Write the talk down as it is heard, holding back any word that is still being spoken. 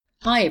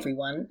Hi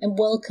everyone, and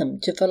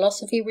welcome to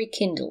Philosophy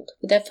Rekindled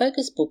with our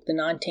focus book, the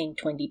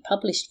 1920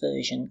 published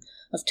version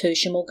of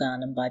Tertium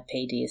Organum by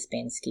P.D.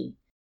 Ouspensky.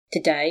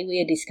 Today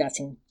we are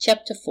discussing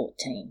Chapter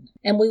 14,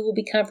 and we will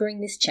be covering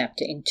this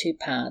chapter in two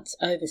parts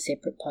over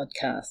separate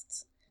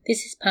podcasts.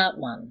 This is Part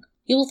 1.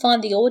 You will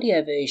find the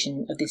audio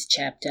version of this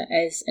chapter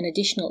as an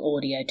additional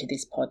audio to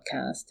this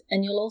podcast,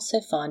 and you'll also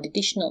find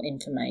additional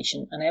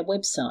information on our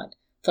website,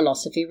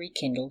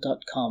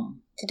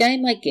 philosophyrekindled.com. Today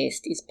my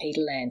guest is Peter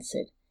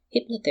Lancet,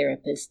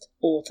 hypnotherapist,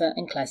 author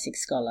and classic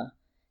scholar,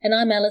 and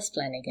I'm Alice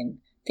Flanagan,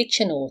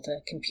 fiction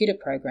author, computer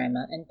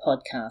programmer and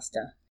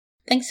podcaster.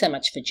 Thanks so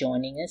much for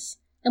joining us,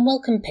 and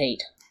welcome,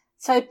 Pete.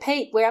 So,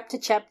 Pete, we're up to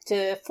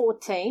chapter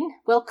 14.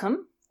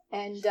 Welcome,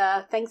 and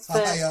thanks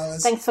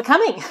for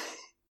coming.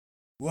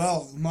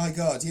 Well, my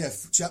God, yeah,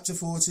 chapter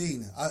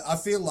 14. I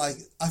feel like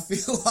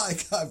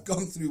I've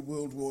gone through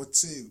World War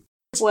II,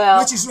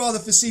 which is rather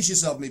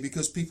facetious of me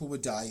because people were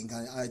dying.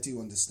 I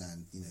do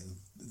understand,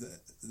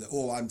 that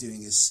all I'm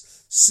doing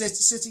is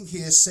sitting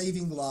here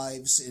saving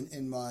lives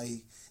in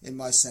my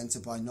centre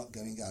by not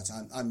going out.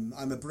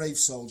 I'm a brave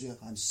soldier.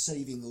 I'm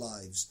saving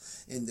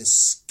lives in this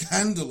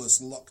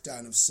scandalous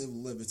lockdown of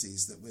civil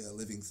liberties that we are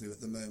living through at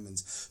the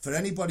moment. For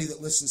anybody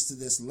that listens to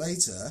this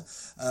later,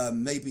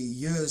 maybe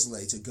years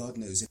later, God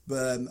knows it,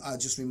 but I'll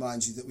just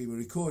remind you that we were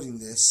recording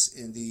this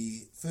in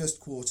the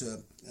first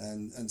quarter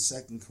and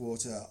second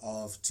quarter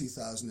of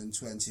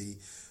 2020,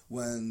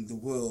 when the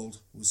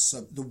world,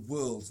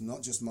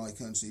 not just my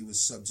country,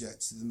 was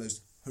subject to the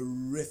most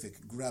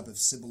horrific grab of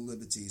civil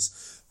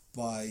liberties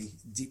by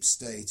deep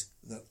state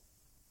that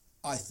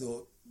I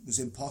thought was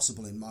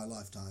impossible in my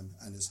lifetime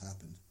and has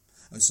happened.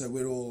 And so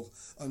we're all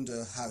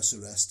under house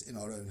arrest in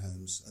our own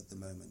homes at the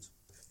moment.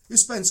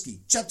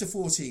 Ouspensky, chapter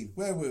 14,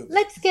 where were we?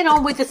 Let's get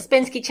on with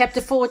Ouspensky,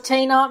 chapter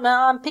 14.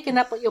 I'm picking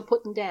up what you're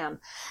putting down.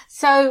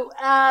 So,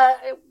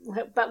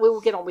 but we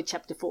will get on with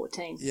chapter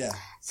 14. Yeah.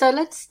 So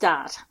let's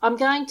start. I'm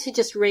going to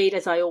just read,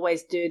 as I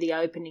always do, the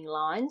opening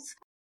lines.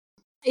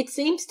 It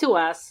seems to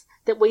us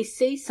that we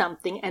see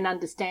something and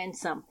understand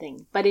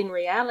something, but in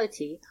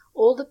reality,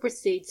 all that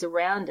proceeds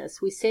around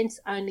us we sense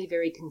only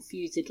very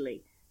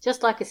confusedly,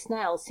 just like a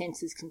snail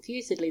senses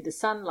confusedly the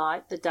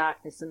sunlight, the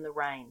darkness and the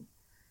rain.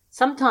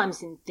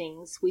 Sometimes in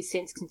things we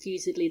sense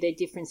confusedly their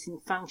difference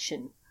in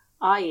function,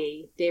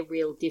 i.e. their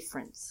real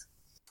difference.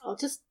 I'll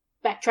just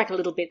backtrack a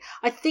little bit.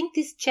 I think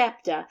this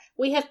chapter,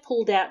 we have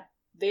pulled out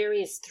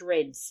various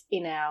threads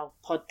in our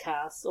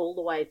podcasts all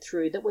the way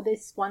through that were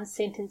this one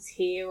sentence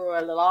here or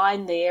a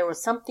line there or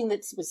something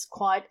that was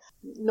quite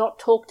not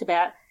talked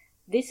about.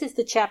 This is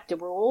the chapter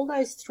where all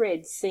those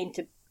threads seem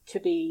to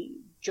be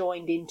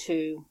joined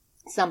into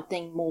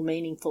something more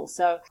meaningful.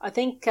 So I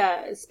think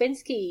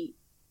Ouspensky,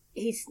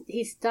 he's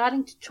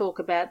starting to talk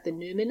about the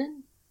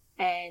noumenon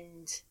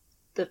and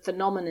the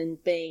phenomenon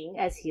being,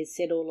 as he has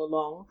said all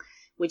along,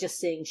 we're just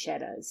seeing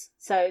shadows.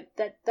 So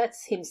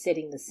that's him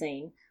setting the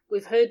scene.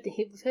 We've heard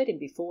him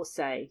before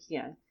say,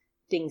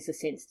 things are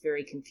sensed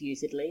very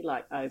confusedly,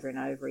 like over and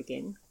over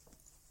again.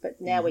 But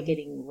now we're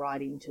getting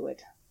right into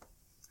it.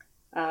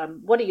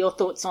 What are your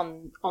thoughts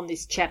on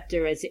this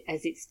chapter as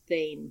its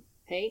theme,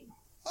 Pete?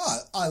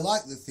 I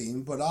like the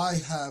theme, but I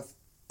have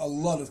a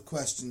lot of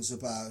questions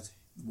about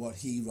what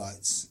he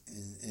writes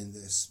in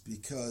this,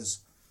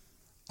 because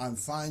I'm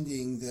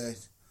finding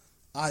that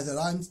either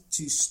I'm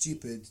too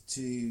stupid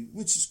to,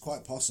 which is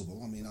quite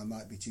possible, I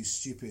might be too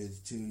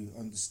stupid to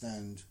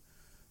understand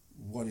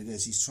what it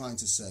is he's trying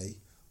to say,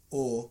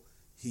 or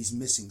he's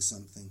missing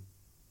something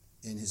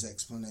in his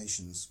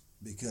explanations.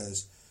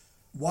 Because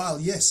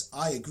while, yes,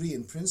 I agree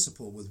in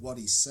principle with what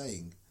he's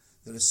saying,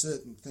 there are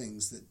certain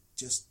things that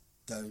just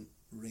don't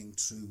ring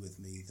true with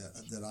me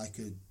that I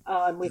could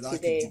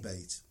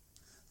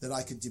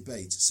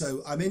debate.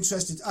 So I'm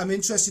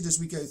interested as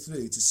we go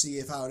through to see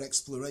if our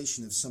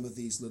exploration of some of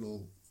these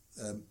little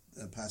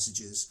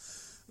passages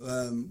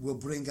will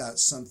bring out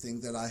something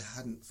that I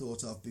hadn't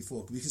thought of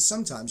before, because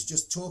sometimes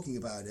just talking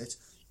about it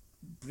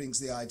brings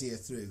the idea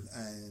through.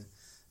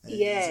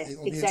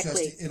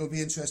 It'll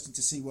be interesting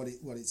to see what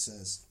it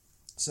says.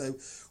 So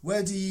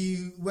where do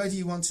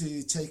you want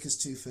to take us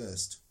to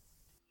first?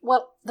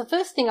 Well, the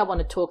first thing I want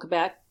to talk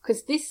about,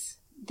 because this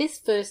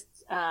first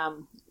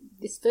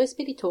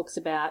bit he talks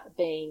about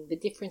being the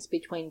difference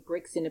between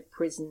bricks in a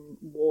prison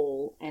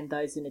wall and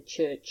those in a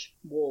church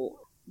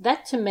wall.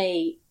 That to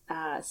me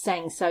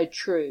sang so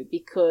true,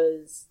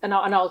 because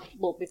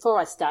before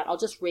I start, I'll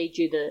just read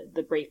you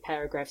the brief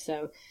paragraph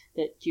so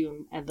that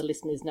you and the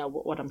listeners know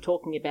what I'm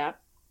talking about.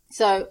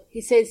 So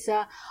he says,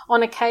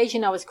 on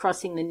occasion I was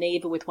crossing the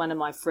Neva with one of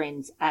my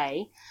friends,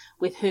 A,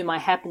 with whom I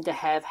happened to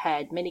have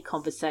had many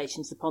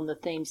conversations upon the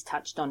themes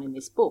touched on in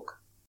this book.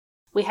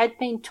 We had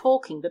been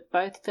talking, but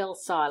both fell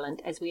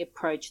silent as we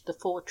approached the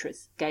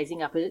fortress,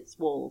 gazing up at its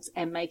walls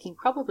and making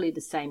probably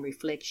the same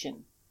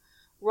reflection.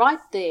 Right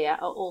there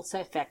are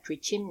also factory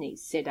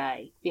chimneys, said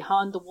A.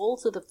 Behind the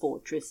walls of the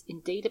fortress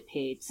indeed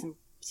appeared some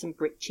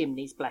brick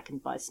chimneys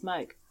blackened by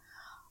smoke.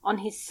 On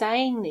his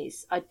saying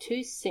this, I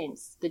too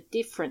sensed the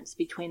difference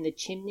between the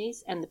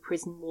chimneys and the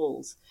prison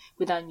walls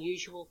with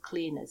unusual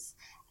clearness,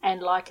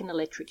 and like an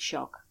electric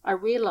shock, I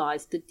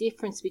realised the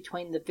difference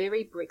between the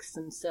very bricks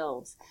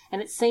themselves,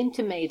 and it seemed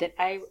to me that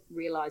A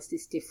realised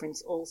this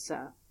difference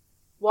also.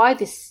 Why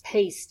this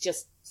piece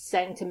just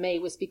sang to me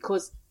was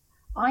because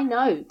I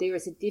know there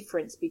is a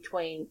difference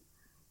between,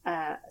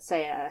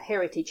 say, a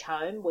heritage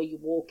home where you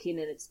walk in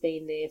and it's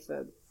been there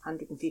for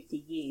 150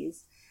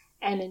 years,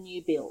 and a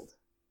new build.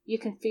 You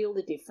can feel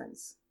the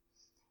difference.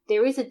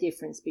 There is a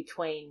difference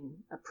between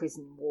a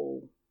prison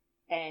wall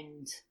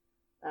and,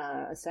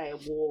 say, a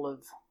wall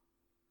of,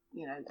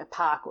 a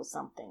park or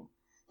something.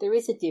 There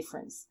is a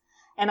difference.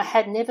 And I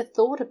had never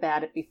thought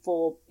about it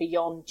before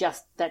beyond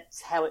just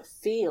that's how it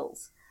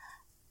feels.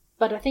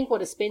 But I think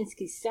what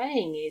Ouspensky's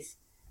saying is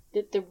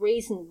that the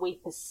reason we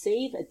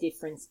perceive a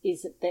difference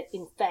is that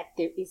in fact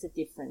there is a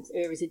difference.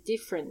 There is a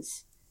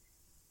difference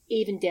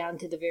even down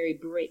to the very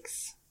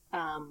bricks.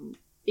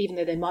 Even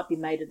though they might be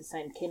made of the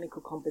same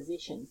chemical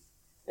composition,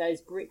 those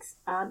bricks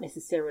aren't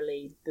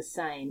necessarily the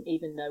same,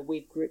 even though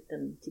we've grouped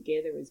them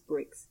together as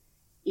bricks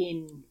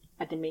in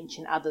a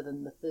dimension other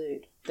than the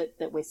third,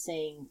 that we're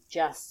seeing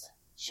just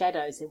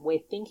shadows and we're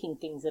thinking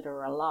things that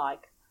are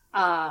alike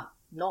are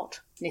not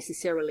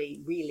necessarily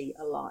really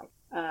alike.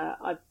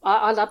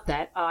 I love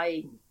that.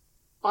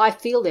 I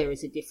feel there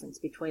is a difference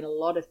between a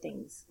lot of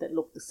things that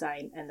look the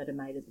same and that are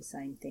made of the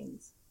same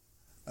things.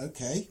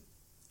 Okay.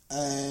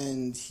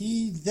 And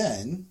he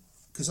then,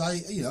 because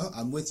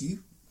I'm with you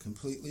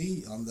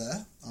completely on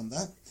that.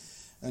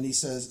 And he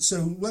says,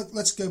 so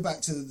let's go back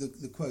to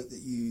the quote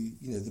that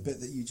the bit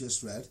that you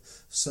just read.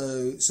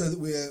 So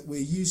that we're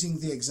using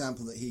the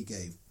example that he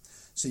gave.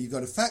 So you've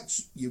got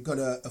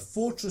a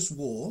fortress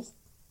wall,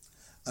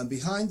 and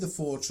behind the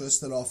fortress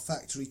there are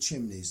factory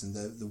chimneys, and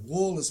the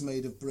wall is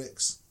made of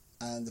bricks,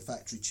 and the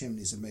factory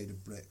chimneys are made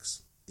of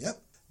bricks.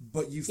 Yep.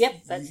 But you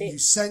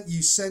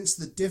sense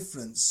the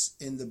difference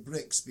in the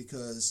bricks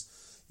because,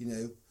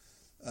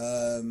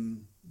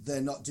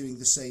 they're not doing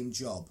the same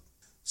job.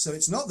 So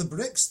it's not the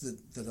bricks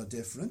that are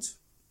different.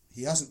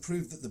 He hasn't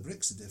proved that the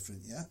bricks are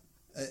different yet.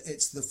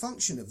 It's the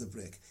function of the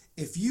brick.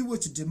 If you were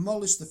to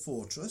demolish the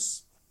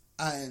fortress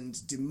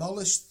and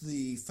demolish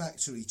the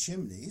factory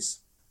chimneys,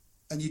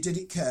 and you did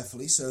it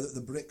carefully so that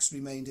the bricks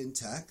remained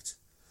intact,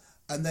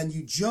 and then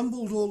you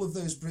jumbled all of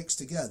those bricks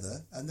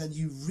together, and then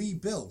you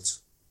rebuilt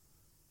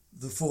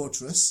the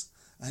fortress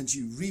and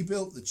you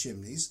rebuilt the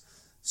chimneys,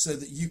 so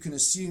that you can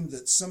assume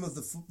that some of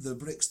the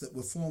bricks that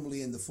were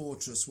formerly in the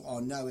fortress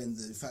are now in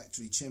the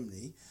factory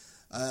chimney,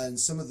 and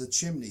some of the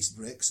chimney's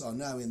bricks are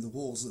now in the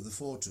walls of the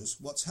fortress.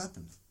 What's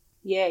happened?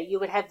 Yeah, you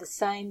would have the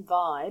same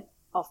vibe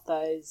of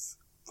those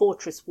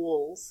fortress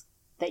walls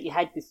that you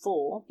had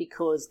before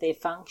because their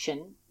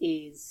function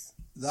is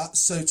that.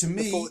 So to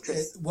me,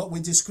 what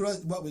we're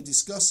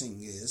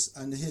discussing is,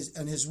 and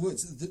his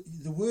words,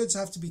 the words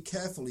have to be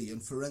carefully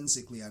and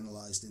forensically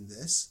analysed in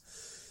this.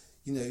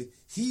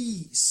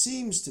 He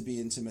seems to be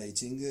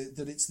intimating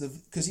that it's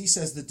because he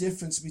says the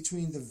difference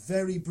between the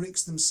very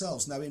bricks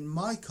themselves. Now, in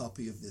my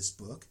copy of this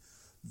book,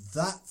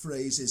 that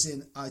phrase is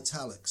in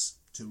italics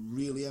to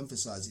really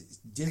emphasise it.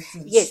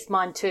 Difference. Yes,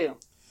 mine too.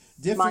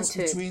 Difference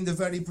between the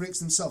very bricks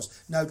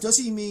themselves. Now, does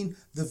he mean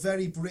the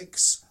very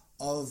bricks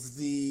of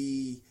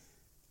the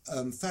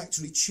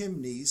factory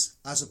chimneys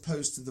as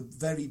opposed to the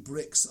very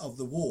bricks of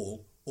the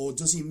wall, or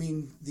does he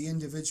mean the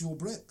individual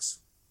bricks?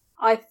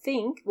 I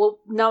think,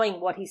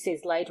 knowing what he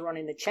says later on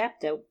in the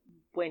chapter,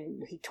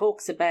 when he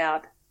talks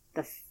about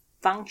the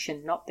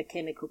function, not the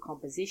chemical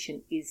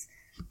composition,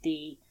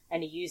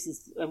 and he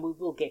uses, and we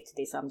will get to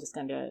this, I'm just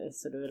going to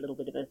sort of a little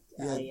bit of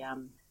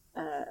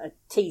a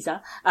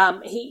teaser.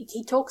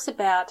 He talks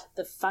about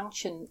the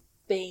function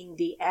being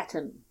the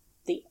atom,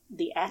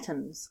 the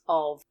atoms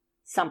of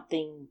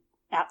something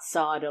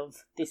outside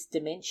of this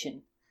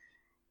dimension.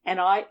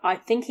 And I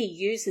think he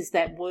uses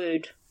that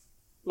word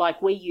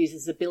like we use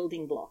as a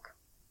building block.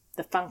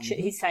 The function,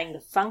 He's saying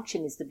the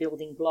function is the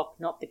building block,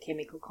 not the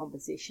chemical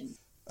composition.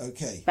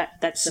 Okay. But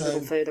that's a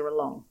little further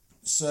along.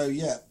 So, he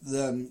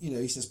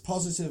says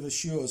positive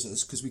assures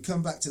us, because we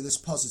come back to this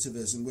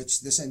positivism,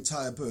 which this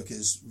entire book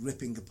is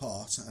ripping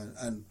apart,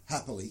 and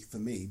happily for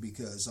me,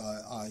 because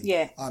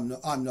I'm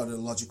not a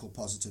logical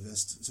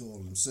positivist at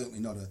all. I'm certainly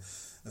not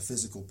a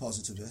physical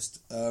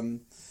positivist.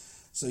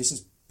 So he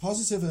says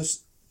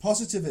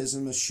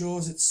positivism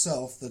assures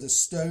itself that a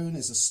stone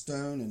is a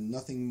stone and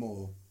nothing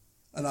more.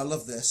 And I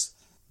love this.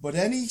 But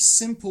any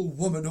simple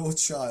woman or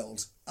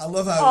child, I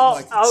love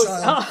how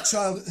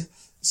child.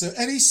 So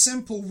any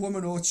simple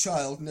woman or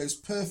child knows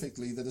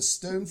perfectly that a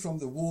stone from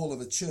the wall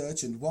of a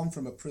church and one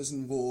from a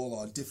prison wall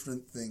are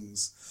different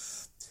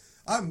things.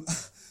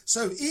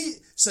 So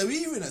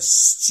even a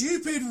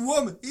stupid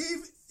woman,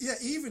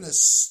 even a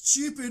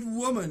stupid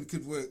woman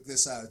could work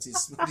this out.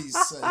 Is what he's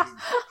saying.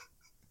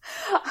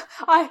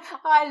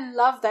 I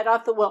love that. I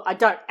thought, I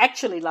don't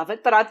actually love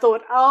it, but I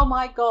thought, oh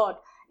my God,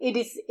 it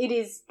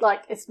is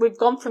like we've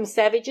gone from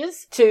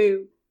savages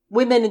to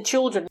women and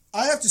children.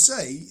 I have to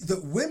say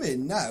that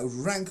women now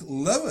rank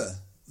lower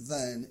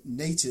than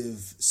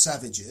native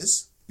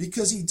savages,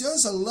 because he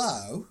does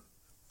allow,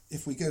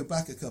 if we go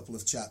back a couple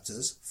of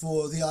chapters,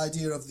 for the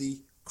idea of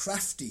the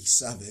crafty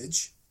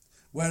savage,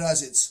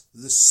 whereas it's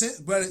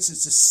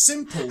a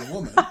simple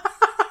woman.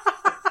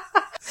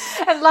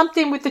 And lumped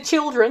in with the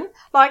children,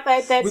 like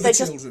they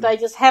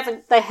just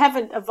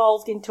haven't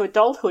evolved into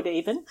adulthood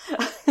even.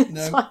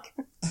 No.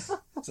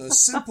 So a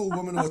simple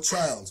woman or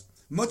child,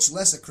 much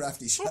less a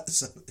crafty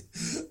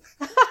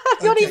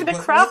Not even a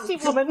crafty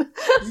woman.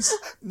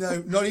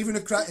 No, not even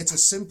a crafty. It's a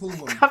simple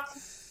woman.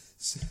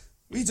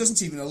 He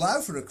doesn't even allow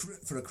for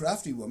a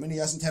crafty woman. He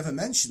hasn't ever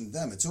mentioned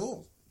them at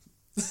all.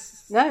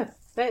 No.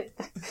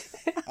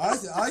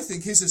 I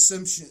think his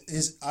assumption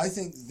is. I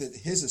think that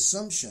his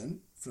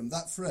assumption from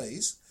that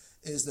phrase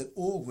is that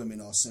all women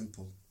are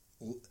simple,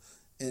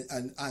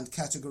 and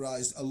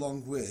categorized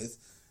along with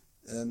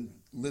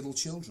little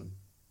children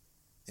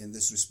in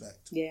this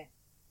respect. Yeah.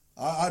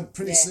 I'm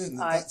pretty certain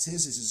that's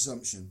his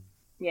assumption.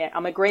 Yeah,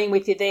 I'm agreeing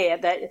with you there.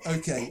 That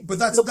okay, but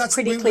that's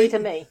pretty clear to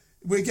me.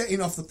 We're getting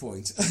off the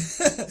point.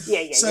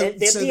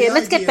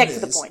 Let's get back to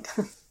the point.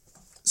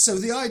 So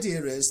the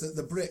idea is that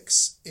the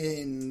bricks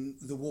in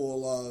the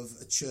wall of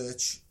a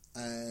church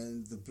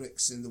and the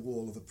bricks in the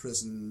wall of a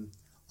prison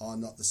are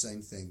not the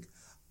same thing.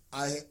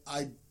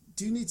 I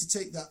do need to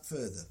take that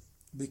further,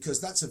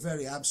 because that's a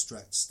very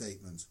abstract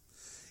statement.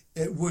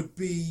 It would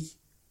be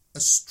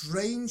a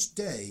strange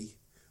day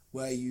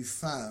where you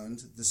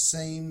found the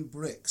same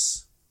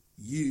bricks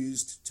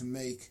used to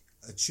make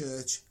a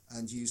church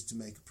and used to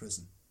make a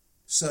prison.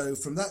 So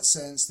from that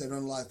sense, they're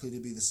unlikely to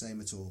be the same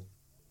at all.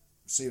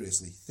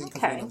 Seriously, think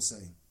of what I'm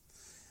saying.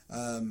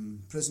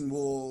 Prison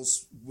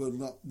walls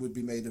would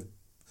be made of.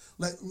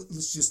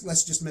 Let's just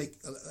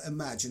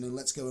imagine, and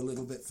let's go a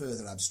little bit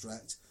further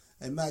abstract.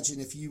 Imagine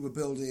if you were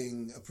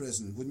building a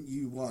prison, wouldn't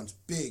you want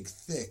big,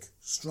 thick,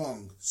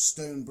 strong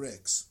stone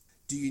bricks?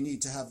 Do you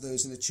need to have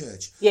those in a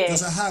church? Yeah.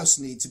 Does a house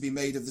need to be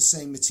made of the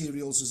same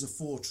materials as a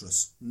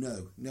fortress?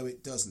 No,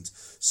 it doesn't.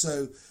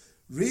 So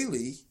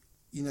really,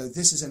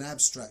 this is an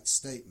abstract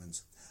statement.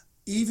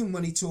 Even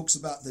when he talks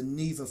about the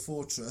Neva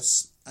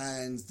fortress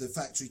and the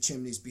factory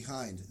chimneys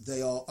behind, they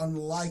are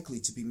unlikely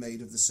to be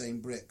made of the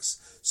same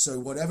bricks. So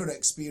whatever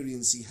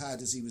experience he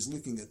had as he was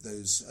looking at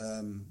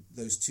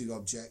those two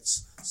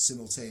objects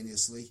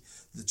simultaneously,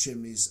 the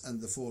chimneys and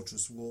the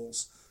fortress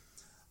walls,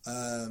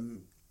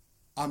 I'm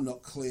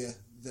not clear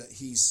that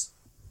he's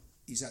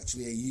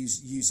actually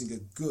using a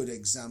good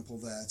example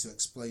there to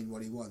explain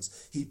what he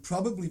wants. He'd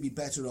probably be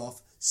better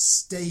off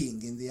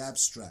staying in the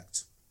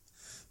abstract.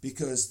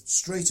 Because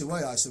straight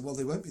away I said, well,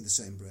 they won't be the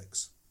same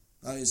bricks.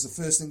 That is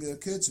the first thing that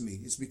occurred to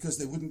me. It's because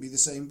they wouldn't be the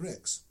same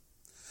bricks.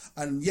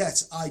 And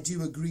yet I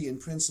do agree in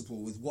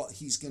principle with what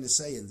he's going to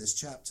say in this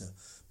chapter.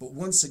 But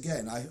once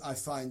again, I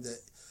find that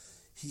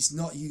he's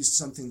not used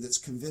something that's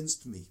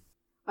convinced me.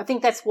 I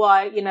think that's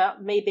why,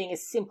 me being a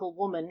simple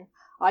woman,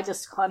 I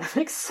just kind of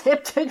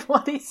accepted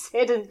what he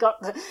said and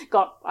got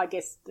I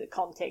guess, the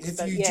context.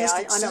 But yeah,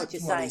 I know what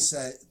you're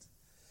saying.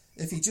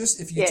 If you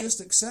just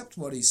accept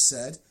what he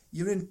said,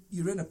 you're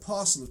in a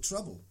parcel of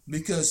trouble,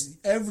 because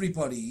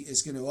everybody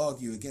is going to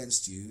argue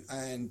against you,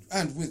 and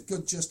with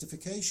good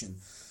justification.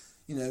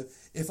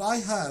 If I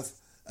have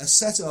a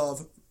set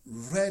of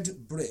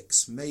red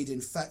bricks made in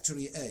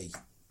factory A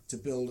to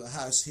build a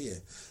house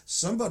here,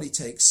 somebody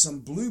takes some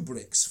blue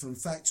bricks from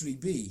factory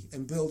B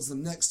and builds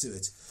them next to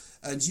it,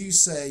 and you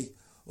say,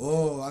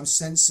 oh, I'm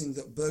sensing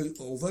that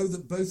although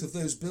both of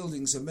those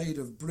buildings are made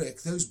of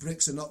brick, those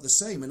bricks are not the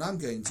same. And I'm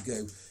going to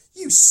go,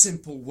 you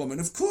simple woman,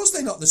 of course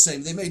they're not the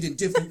same. They're made in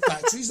different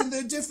factories and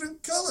they're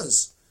different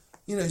colours.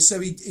 So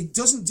he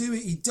doesn't do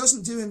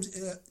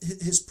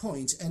his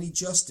point any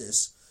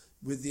justice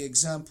with the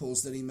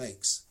examples that he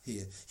makes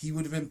here. He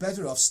would have been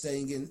better off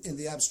staying in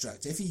the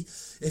abstract. If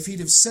he'd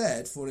have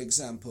said, for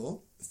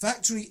example,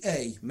 factory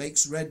A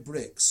makes red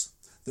bricks.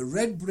 The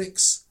red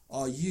bricks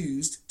are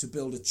used to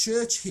build a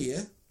church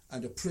here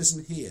and a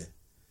prison here.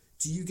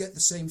 Do you get the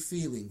same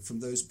feeling from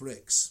those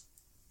bricks?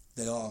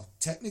 They are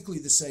technically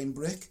the same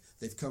brick.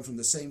 They've come from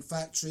the same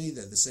factory.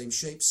 They're the same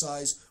shape,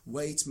 size,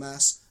 weight,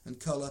 mass, and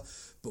colour.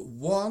 But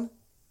one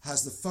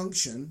has the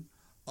function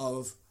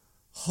of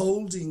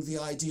holding the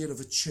idea of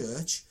a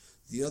church.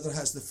 The other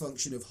has the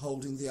function of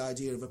holding the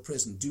idea of a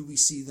prison. Do we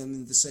see them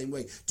in the same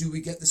way? Do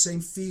we get the same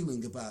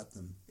feeling about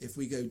them if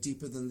we go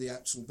deeper than the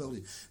actual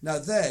building? Now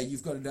there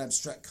you've got an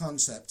abstract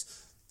concept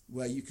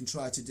where you can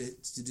try to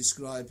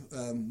describe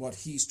what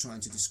he's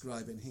trying to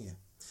describe in here.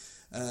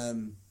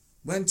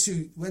 When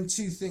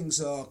two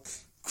things are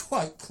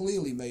quite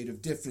clearly made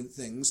of different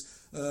things,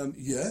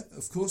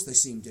 of course they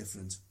seem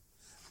different.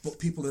 But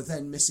people are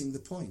then missing the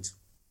point.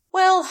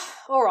 Well,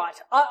 all right.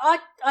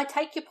 I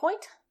take your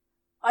point.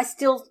 I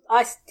still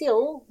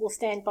will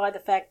stand by the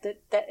fact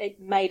that it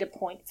made a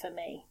point for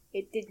me.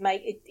 It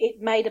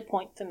made a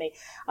point for me.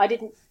 I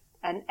didn't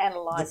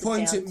analyse the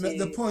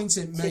point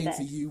it made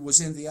for you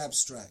was in the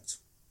abstract.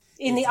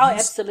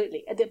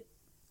 Absolutely.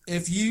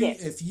 If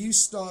you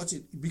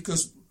started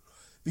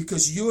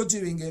because you're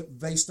doing it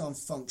based on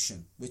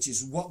function, which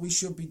is what we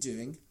should be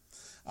doing,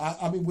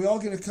 I mean, we are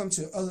going to come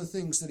to other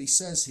things that he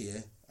says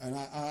here, and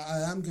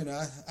I am going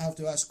to have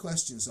to ask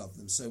questions of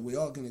them. So we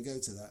are going to go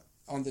to that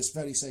on this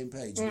very same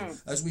page.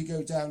 As we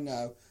go down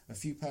now, a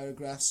few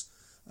paragraphs,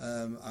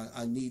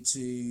 I need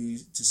to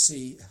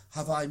see,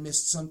 have I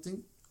missed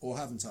something or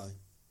haven't I?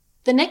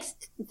 The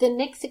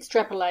next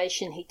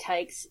extrapolation he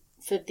takes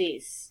for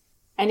this,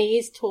 and he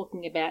is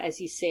talking about,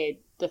 as you said,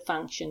 the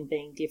function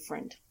being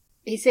different.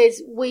 He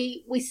says,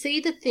 we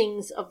see the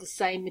things of the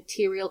same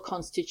material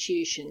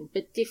constitution,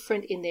 but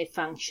different in their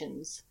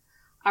functions,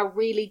 are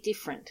really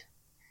different,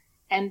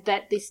 and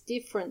that this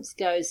difference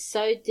goes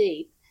so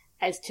deep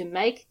as to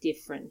make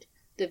different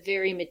the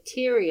very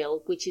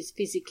material which is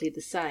physically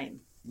the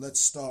same. Let's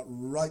start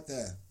right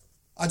there.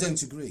 I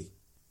don't agree.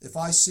 If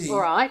I see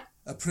All right.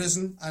 a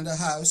prison and a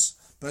house,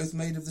 both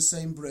made of the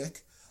same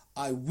brick,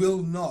 I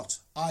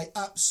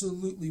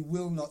absolutely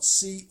will not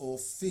see or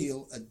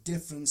feel a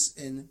difference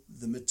in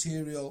the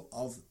material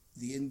of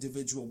the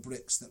individual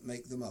bricks that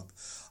make them up.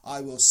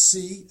 I will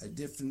see a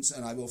difference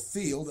and I will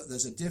feel that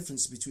there's a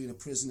difference between a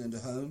prison and a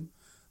home,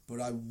 but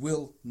I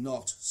will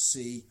not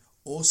see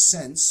or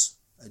sense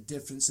a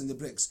difference in the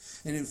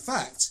bricks. And in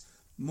fact,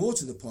 more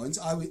to the point,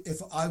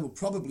 I will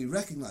probably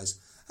recognise,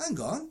 hang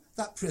on,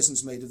 that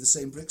prison's made of the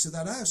same bricks as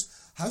that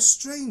house. How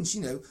strange,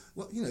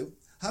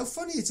 how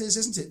funny it is,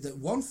 isn't it, that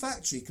one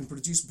factory can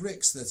produce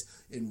bricks that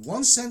in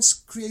one sense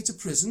create a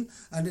prison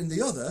and in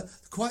the other,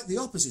 quite the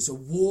opposite, a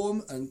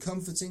warm and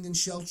comforting and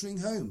sheltering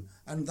home.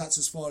 And that's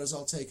as far as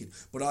I'll take it.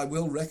 But I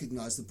will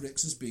recognise the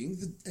bricks as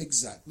being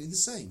exactly the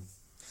same.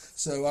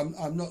 So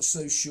I'm not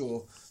so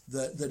sure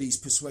that he's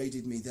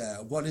persuaded me there.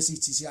 What is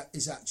it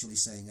he's actually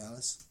saying,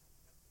 Alice?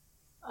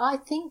 I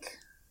think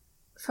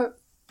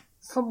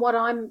from what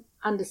I'm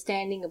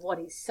understanding of what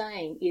he's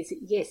saying is,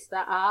 yes, they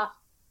are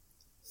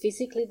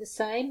physically the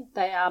same.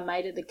 They are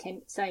made of the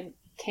same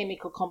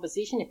chemical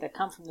composition. If they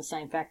come from the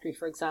same factory,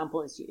 for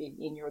example, as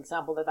in your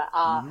example, that they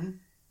are,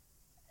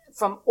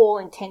 from all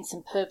intents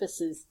and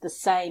purposes, the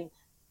same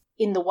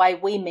in the way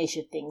we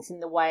measure things,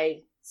 in the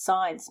way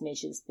science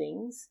measures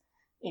things,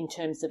 in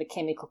terms of a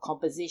chemical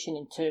composition,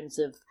 in terms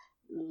of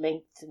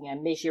length,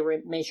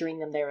 measuring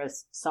them, they're a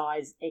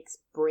size X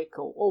brick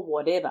or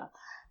whatever.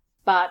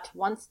 But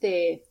once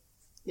they're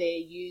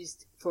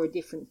used for a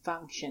different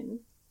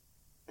function,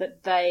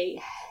 that they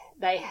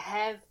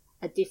have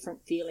a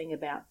different feeling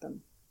about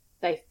them.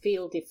 They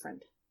feel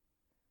different.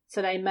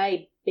 So they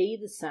may be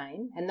the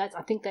same, and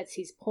I think that's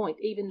his point.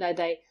 Even though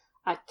they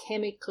are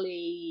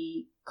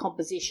chemically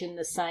composition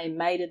the same,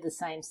 made of the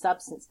same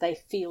substance, they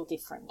feel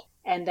different.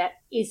 And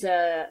that is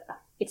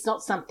it's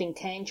not something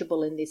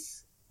tangible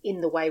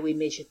in the way we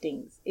measure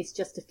things. It's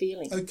just a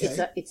feeling.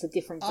 Okay. It's a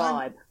different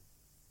vibe.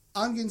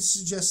 I'm going to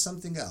suggest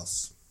something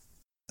else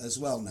as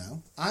well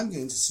now. I'm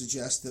going to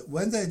suggest that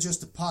when they're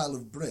just a pile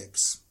of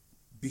bricks,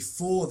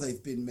 before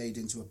they've been made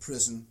into a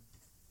prison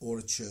or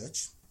a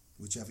church,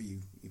 whichever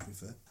you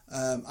prefer,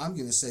 I'm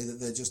going to say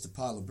that they're just a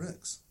pile of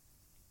bricks.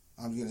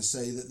 I'm going to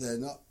say that they're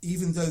not,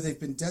 even though they've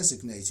been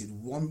designated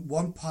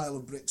one pile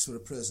of bricks for a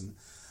prison,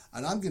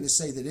 and I'm going to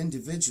say that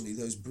individually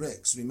those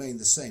bricks remain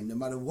the same no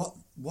matter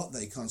what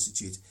they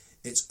constitute.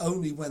 It's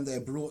only when they're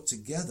brought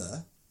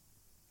together,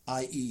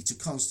 i.e. to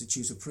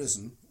constitute a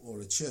prison or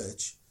a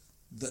church,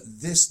 that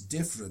this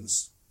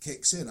difference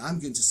kicks in. I'm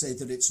going to say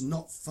that it's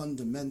not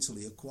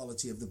fundamentally a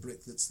quality of the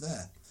brick that's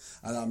there.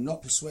 And I'm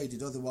not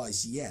persuaded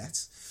otherwise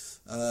yet.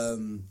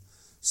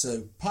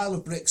 So pile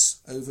of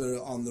bricks over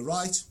on the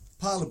right,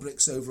 pile of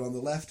bricks over on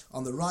the left.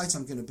 On the right,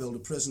 I'm going to build a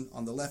prison.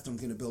 On the left, I'm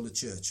going to build a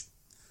church.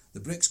 The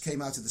bricks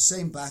came out of the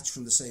same batch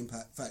from the same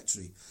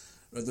factory.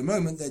 At the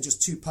moment, they're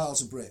just two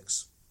piles of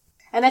bricks.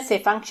 And that's their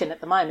function at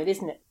the moment,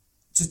 isn't it?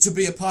 To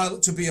be a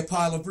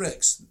pile of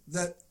bricks.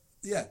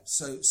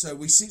 So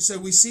we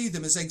see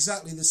them as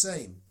exactly the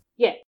same.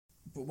 Yeah.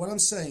 But what I'm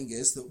saying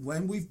is that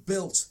when we've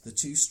built the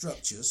two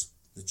structures,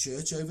 the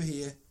church over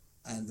here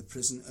and the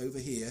prison over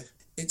here,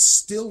 it's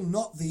still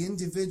not the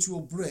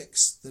individual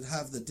bricks that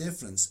have the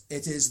difference.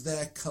 It is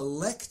their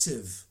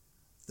collective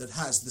that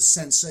has the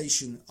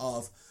sensation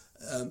of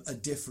a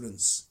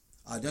difference.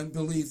 I don't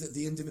believe that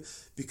the individual,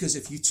 because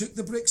if you took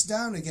the bricks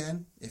down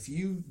again, if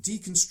you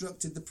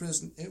deconstructed the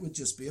prison, it would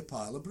just be a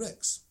pile of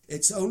bricks.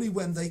 It's only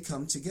when they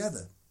come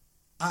together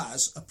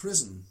as a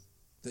prison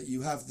that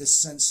you have this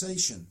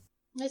sensation.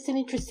 That's an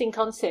interesting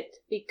concept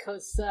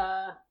because,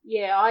 I'd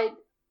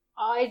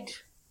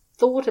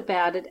thought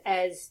about it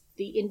as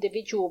the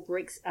individual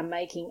bricks are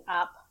making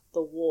up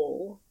the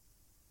wall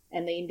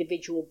and the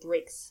individual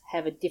bricks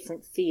have a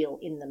different feel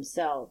in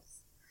themselves.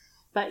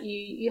 But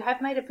you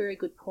have made a very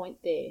good point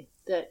there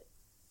that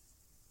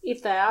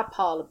if they are a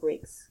pile of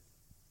bricks,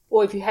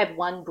 or if you have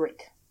one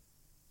brick,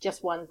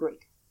 just one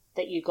brick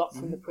that you got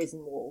from the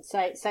prison wall,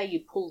 say you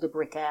pulled a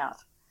brick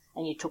out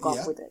and you took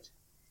off with it,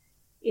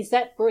 is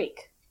that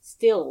brick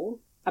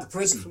still a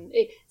brick from...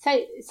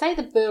 Say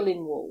the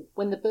Berlin Wall,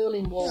 when the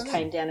Berlin Wall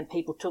came down and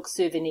people took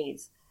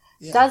souvenirs,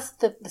 does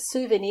the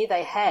souvenir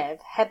they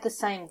have the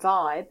same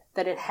vibe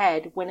that it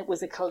had when it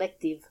was a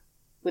collective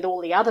with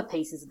all the other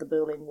pieces of the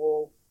Berlin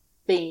Wall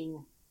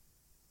being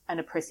an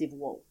oppressive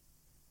wall?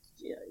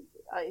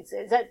 Is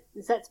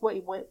that what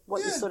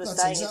you're sort of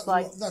saying?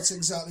 That's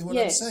exactly what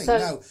I'm saying.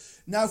 So,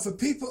 now for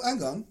people,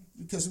 hang on,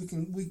 because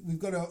you've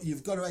got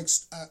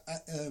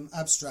to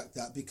abstract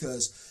that,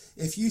 because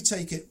if you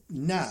take it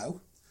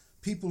now,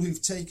 people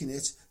who've taken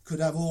it could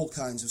have all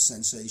kinds of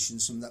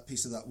sensations from that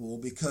piece of that wall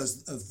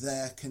because of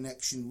their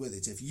connection with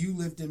it. If you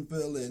lived in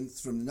Berlin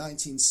from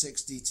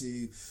 1960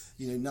 to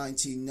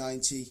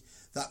 1990,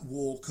 that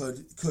wall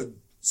could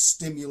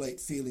stimulate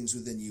feelings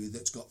within you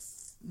that's got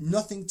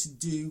nothing to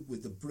do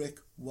with the brick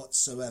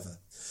whatsoever.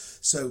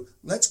 So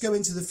let's go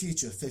into the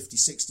future, 50,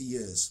 60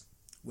 years,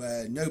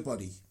 where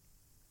nobody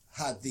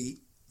had the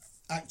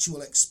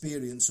actual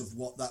experience of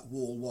what that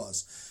wall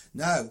was.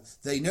 Now,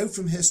 they know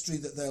from history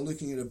that they're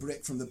looking at a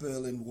brick from the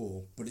Berlin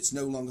Wall, but it's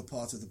no longer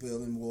part of the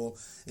Berlin Wall.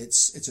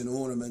 It's an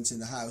ornament in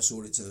the house,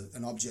 or it's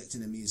an object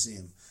in a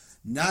museum.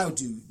 Now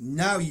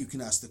you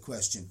can ask the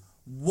question,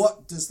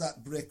 what does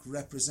that brick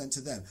represent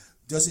to them?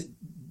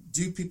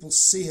 Do people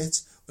see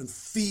it and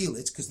feel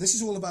it? Because this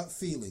is all about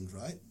feeling,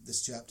 right?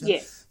 This chapter.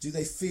 Yeah. Do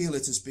they feel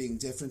it as being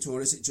different, or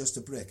is it just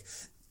a brick?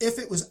 If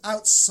it was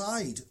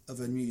outside of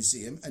a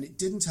museum and it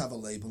didn't have a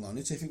label on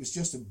it, if it was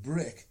just a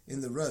brick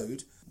in the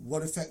road,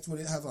 what effect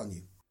would it have on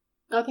you?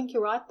 I think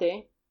you're right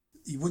there.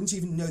 You wouldn't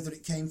even know that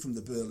it came from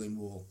the Berlin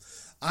Wall.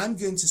 I'm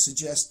going to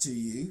suggest to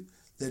you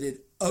that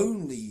it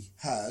only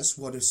has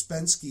what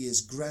Ouspensky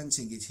is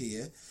granting it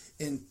here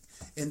in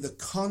the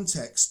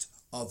context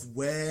of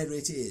where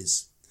it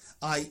is,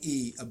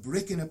 i.e. a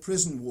brick in a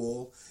prison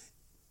wall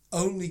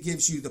only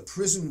gives you the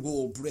prison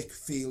wall brick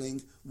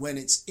feeling when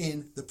it's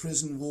in the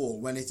prison wall,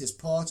 when it is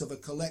part of a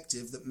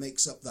collective that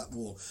makes up that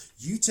wall.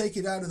 You take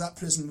it out of that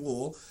prison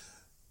wall,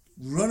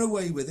 run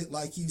away with it,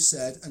 like you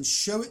said, and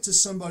show it to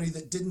somebody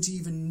that didn't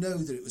even know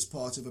that it was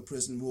part of a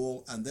prison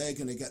wall, and they're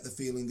going to get the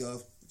feeling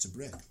of, it's a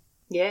brick.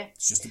 Yeah.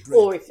 It's just a brick.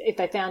 Or if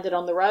they found it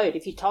on the road,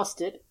 if you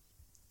tossed it.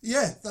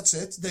 Yeah, that's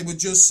it. They would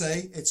just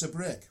say, it's a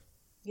brick.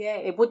 Yeah,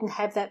 it wouldn't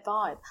have that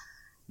vibe.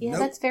 Yeah, nope.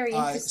 That's very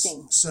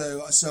interesting.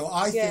 So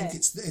I think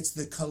it's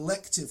the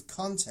collective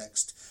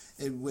context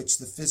in which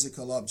the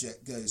physical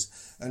object goes,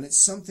 and it's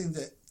something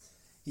that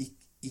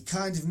he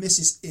kind of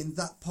misses in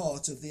that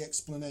part of the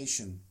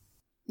explanation.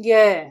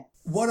 Yeah.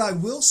 What I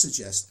will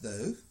suggest,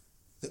 though,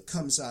 that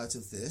comes out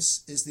of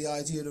this is the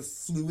idea of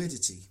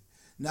fluidity.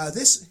 Now,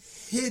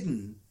 this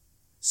hidden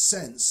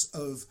sense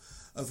of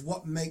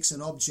what makes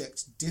an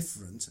object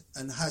different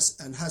and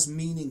has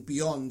meaning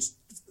beyond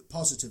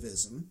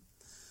positivism.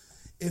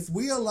 If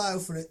we allow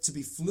for it to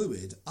be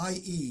fluid,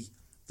 i.e.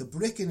 the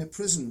brick in a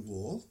prison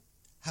wall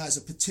has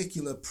a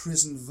particular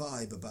prison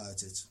vibe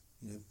about it,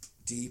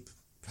 deep,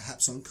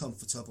 perhaps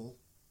uncomfortable,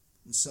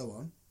 and so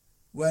on.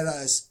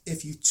 Whereas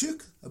if you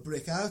took a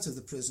brick out of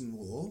the prison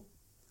wall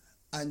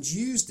and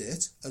used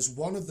it as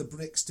one of the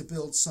bricks to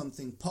build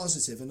something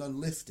positive and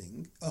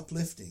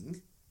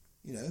uplifting,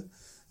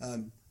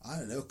 I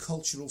don't know, a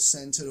cultural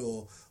centre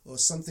or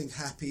something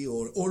happy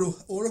or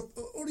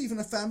even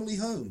a family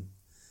home,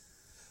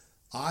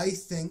 I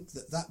think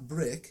that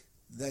brick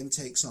then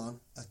takes on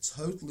a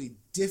totally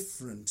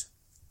different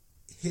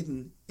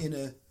hidden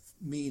inner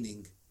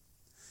meaning.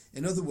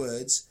 In other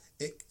words,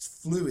 it's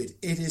fluid,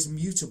 it is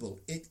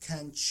mutable, it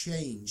can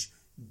change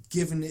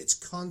given its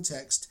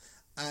context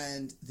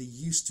and the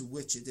use to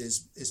which it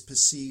is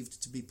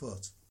perceived to be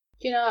put.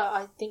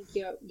 I think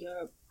you're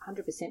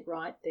 100%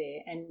 right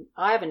there, and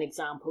I have an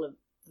example of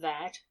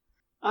that.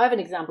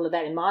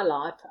 In my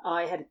life.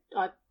 I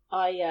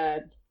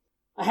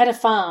had a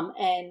farm,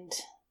 and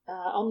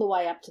on the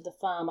way up to the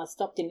farm, I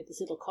stopped in at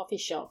this little coffee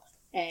shop,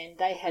 and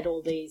they had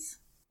all these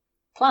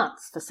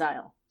plants for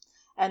sale,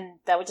 and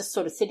they were just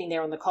sort of sitting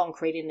there on the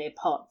concrete in their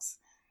pots,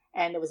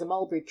 and there was a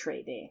mulberry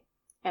tree there,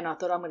 and I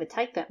thought, I'm going to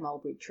take that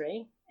mulberry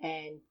tree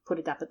and put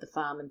it up at the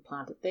farm and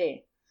plant it there.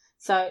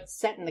 So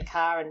sat in the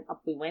car and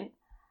up we went.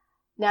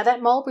 Now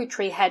that mulberry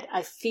tree had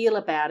a feel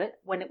about it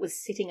when it was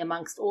sitting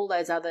amongst all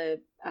those other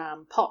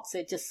pots.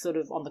 They're just sort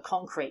of on the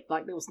concrete,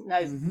 like there was it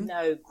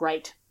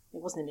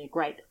wasn't in a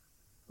great,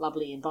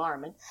 lovely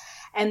environment.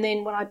 And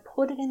then when I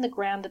put it in the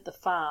ground at the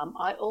farm,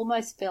 I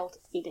almost felt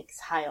it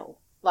exhale,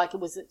 like it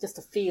was just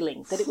a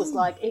feeling that it was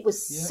like, it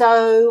was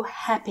so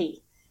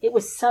happy. It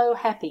was so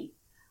happy.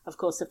 Of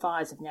course, the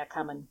fires have now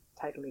come and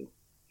totally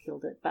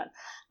killed it.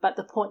 But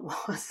the point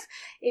was,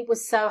 it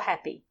was so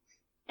happy.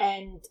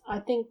 And I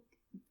think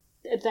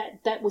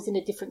that was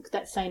in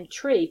that same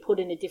tree put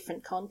in a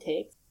different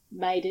context,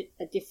 gave it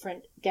a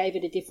different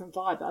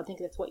vibe. I think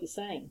that's what you're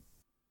saying.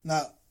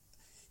 Now,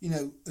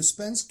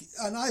 Ouspensky,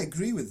 and I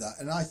agree with that,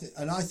 and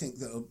I think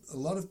that a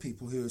lot of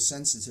people who are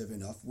sensitive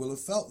enough will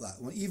have felt that.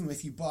 Even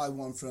if you buy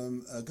one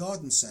from a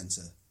garden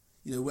centre,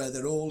 where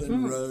they're all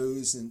in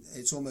rows and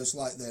it's almost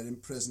like they're in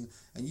prison,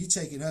 and you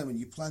take it home and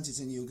you plant it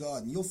in your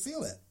garden, you'll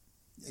feel it.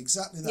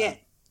 Exactly that. Yeah.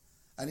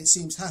 And it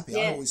seems happy.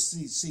 Yeah. I always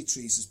see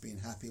trees as being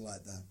happy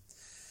like that.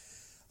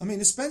 I mean,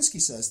 Ouspensky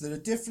says there are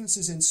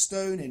differences in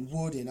stone, in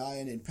wood, in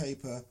iron, in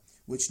paper,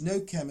 which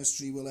no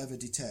chemistry will ever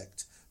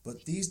detect.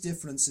 But these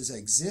differences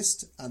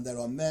exist, and there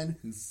are men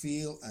who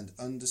feel and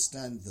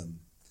understand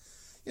them.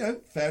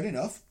 Fair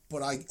enough.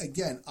 But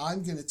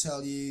I'm going to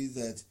tell you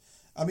that,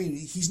 I mean,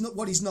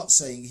 what he's not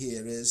saying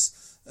here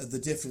is the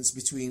difference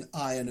between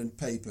iron and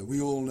paper.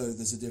 We all know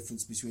there's a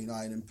difference between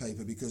iron and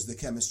paper because the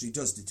chemistry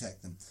does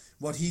detect them.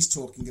 What he's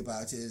talking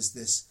about is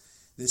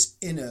this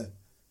inner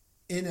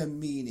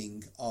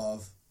meaning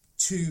of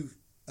two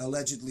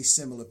allegedly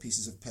similar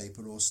pieces of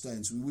paper or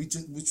stones,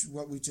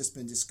 what we've just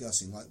been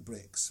discussing, like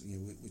bricks,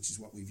 which is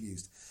what we've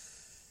used.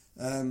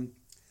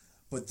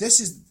 But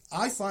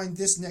I find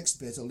this next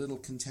bit a little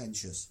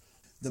contentious.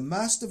 The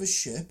mast of a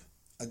ship,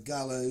 a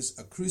gallows,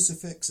 a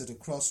crucifix at a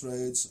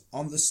crossroads,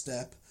 on the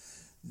step,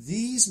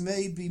 these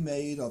may be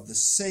made of the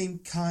same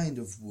kind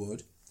of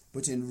wood,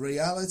 but in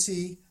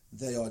reality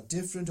they are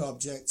different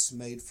objects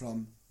made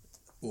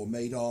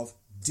of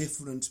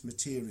different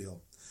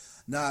material.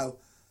 Now,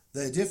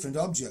 they're different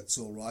objects,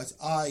 all right.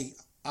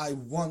 I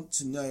want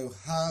to know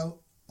how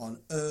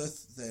on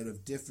earth they're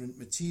of different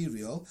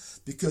material,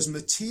 because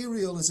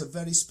material is a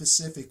very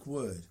specific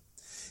word.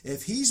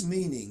 If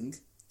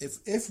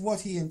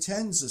what he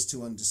intends us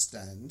to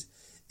understand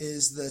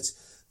is that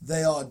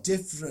they are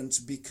different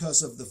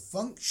because of the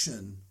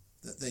function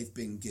that they've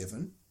been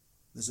given,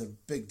 there's a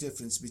big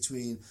difference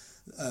between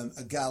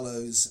a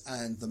gallows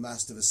and the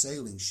mast of a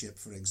sailing ship,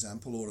 for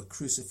example, or a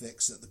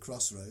crucifix at the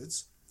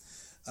crossroads.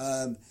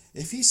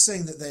 If he's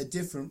saying that they're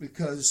different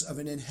because of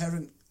an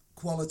inherent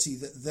quality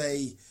that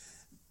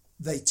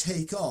they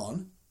take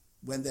on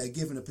when they're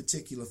given a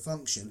particular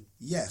function,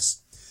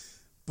 yes.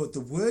 But the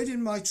word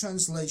in my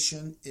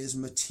translation is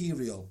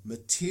material.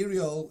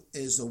 Material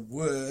is a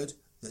word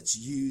that's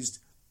used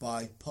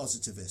by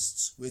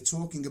positivists. We're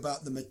talking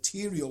about the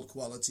material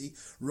quality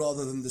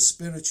rather than the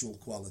spiritual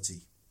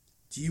quality.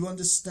 Do you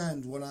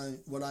understand what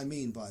I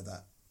mean by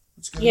that?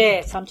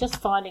 Yes, I'm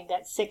just finding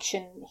that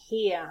section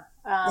here.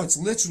 It's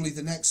literally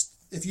the next.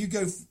 If you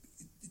go,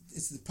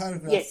 it's the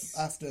paragraph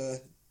after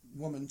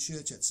woman,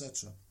 church,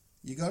 etc.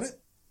 You got it?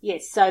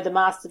 Yes. So the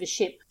mast of a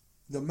ship.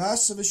 The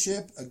mast of a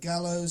ship, a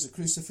gallows, a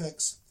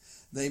crucifix.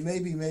 They may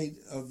be made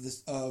of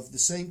the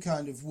same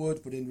kind of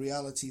wood, but in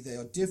reality they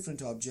are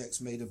different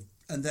objects made of,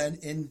 and then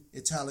in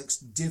italics,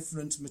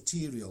 different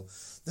material.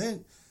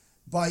 Then,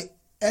 by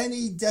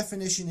any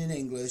definition in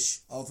English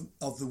of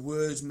the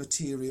word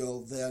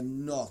material, they are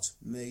not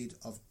made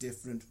of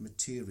different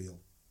material.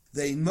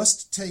 They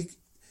must take,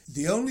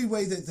 the only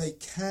way that they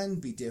can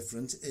be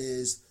different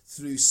is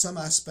through some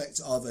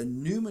aspect of a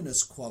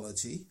numinous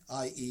quality,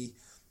 i.e.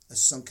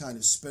 some kind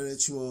of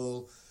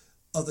spiritual,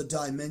 other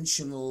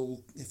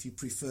dimensional, if you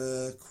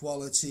prefer,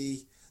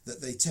 quality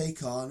that they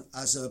take on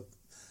as a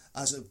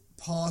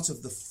part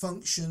of the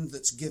function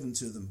that's given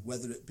to them,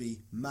 whether it be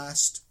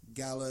mast,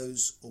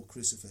 gallows or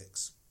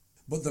crucifix.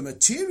 But the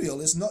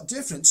material is not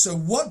different. So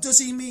what does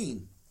he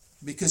mean?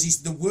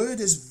 Because the word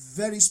is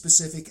very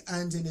specific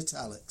and in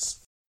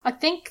italics. I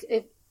think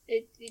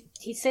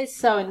he says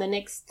so in the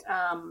next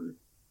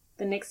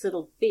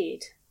little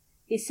bit.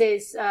 He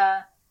says,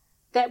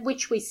 that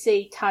which we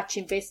see, touch,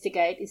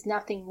 investigate is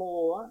nothing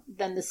more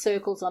than the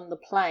circles on the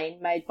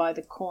plane made by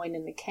the coin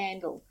and the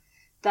candle.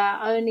 They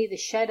are only the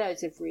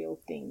shadows of real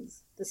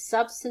things, the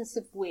substance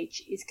of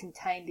which is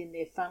contained in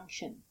their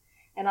function.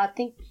 And I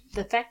think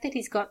the fact that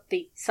he's got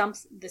the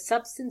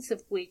substance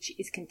of which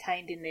is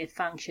contained in their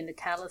function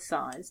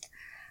italicized,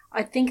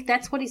 I think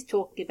that's what he's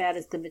talking about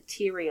as the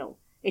material.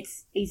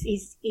 He's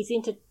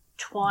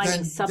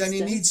intertwining substance. Then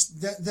he needs.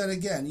 Then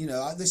again,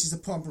 this is the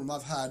problem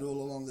I've had all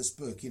along this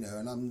book,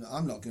 and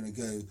I'm not going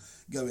to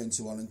go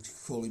into one and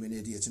call him an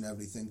idiot and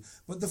everything.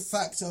 But the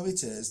fact of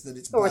it is that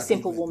it's or a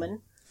simple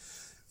woman.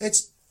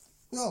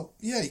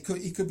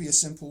 He could be a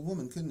simple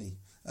woman, couldn't he?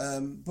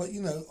 But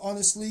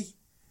honestly,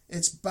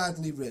 it's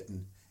badly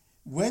written.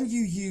 When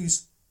you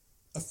use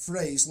a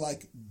phrase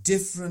like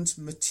different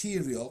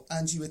material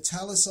and you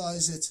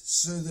italicize it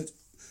so that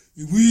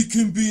we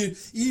can be,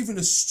 even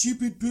a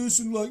stupid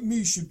person like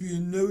me should be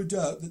in no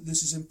doubt that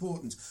this is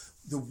important.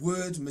 The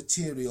word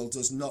material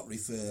does not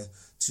refer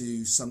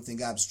to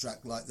something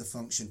abstract like the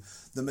function.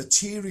 The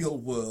material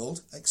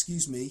world,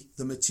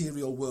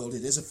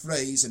 it is a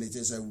phrase, and it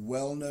is a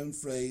well-known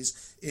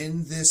phrase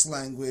in this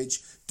language,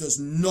 does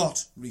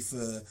not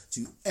refer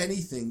to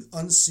anything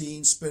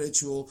unseen,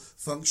 spiritual,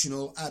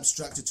 functional,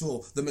 abstract at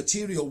all. The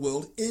material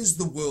world is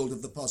the world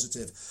of the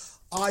positive.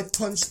 I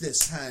punch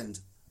this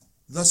hand.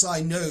 Thus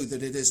I know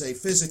that it is a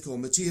physical,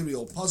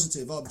 material,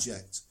 positive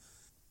object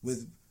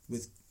with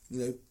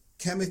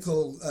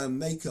chemical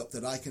makeup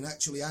that I can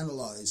actually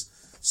analyse.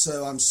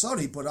 So I'm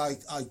sorry, but I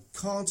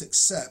can't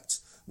accept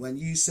when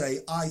you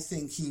say, I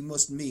think he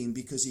must mean,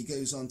 because he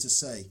goes on to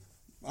say.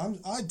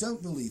 I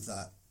don't believe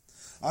that.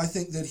 I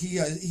think that he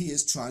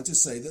is trying to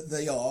say that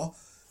they are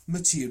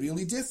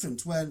materially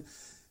different, when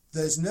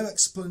there's no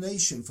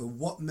explanation for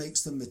what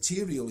makes them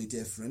materially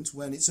different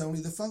when it's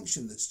only the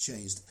function that's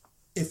changed.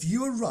 If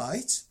you are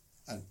right,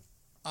 and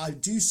I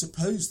do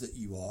suppose that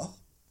you are,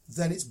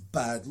 then it's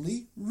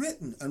badly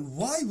written. And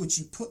why would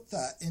you put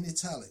that in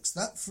italics,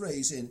 that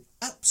phrase in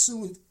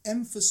absolute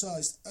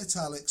emphasised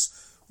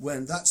italics,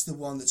 when that's the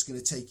one that's going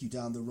to take you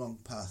down the wrong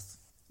path?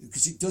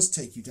 Because it does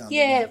take you down the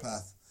wrong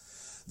path.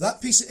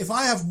 That piece, if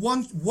I have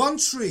one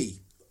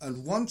tree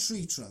and one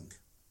tree trunk,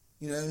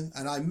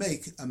 and I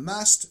make a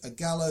mast, a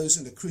gallows,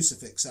 and a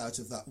crucifix out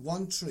of that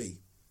one tree,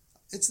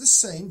 it's the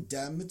same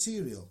damn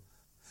material.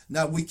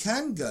 Now we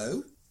can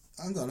go,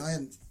 hang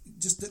on,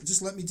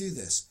 just let me do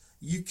this.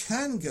 You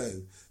can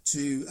go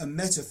to a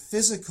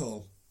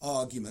metaphysical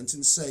argument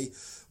and say,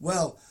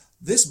 well,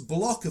 this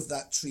block of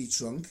that tree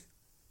trunk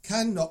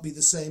cannot be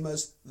the same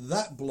as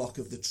that block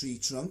of the tree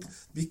trunk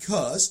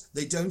because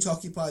they don't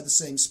occupy the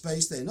same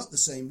space, they're not the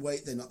same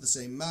weight, they're not the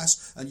same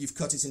mass, and you've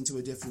cut it into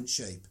a different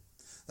shape.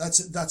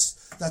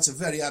 That's a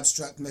very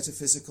abstract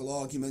metaphysical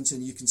argument,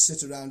 and you can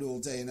sit around all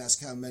day and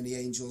ask how many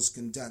angels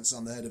can dance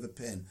on the head of a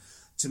pin.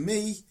 To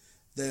me,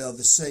 they are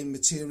the same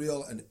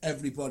material, and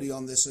everybody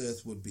on this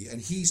earth would be. And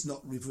he's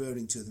not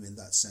referring to them in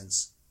that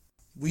sense.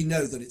 We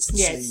know that it's the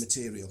same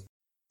material.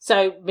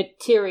 So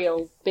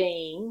material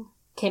being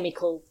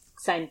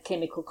same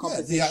chemical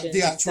composition. Yeah,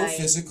 the actual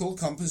physical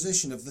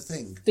composition of the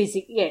thing.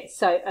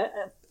 So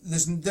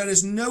there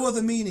is no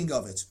other meaning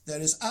of it. There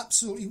is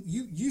absolutely...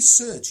 You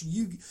search.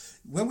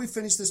 When we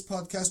finish this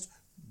podcast,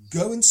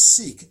 go and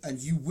seek, and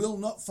you will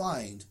not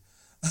find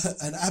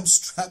an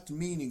abstract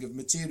meaning of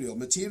material.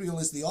 Material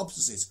is the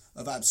opposite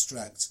of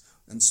abstract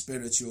and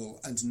spiritual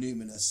and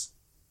numinous.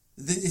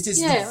 It is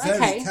the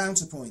very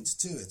counterpoint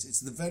to it. It's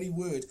the very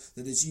word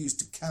that is used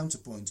to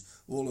counterpoint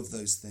all of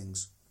those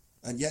things.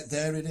 And yet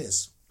there it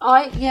is.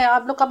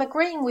 Look, I'm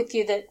agreeing with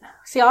you that...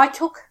 See, I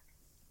took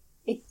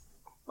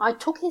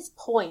his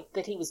point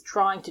that he was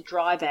trying to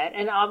drive at,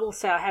 and I will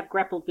say I have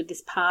grappled with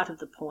this part of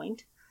the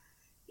point.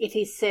 If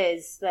he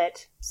says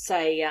that,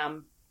 say...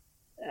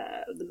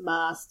 the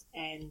mast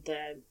and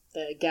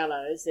the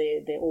gallows,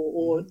 they're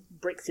all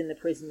bricks in the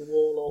prison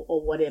wall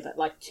or whatever,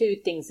 like two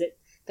things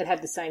that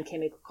have the same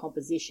chemical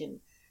composition.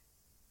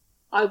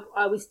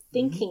 I was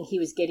thinking he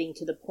was getting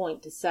to the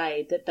point to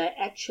say that they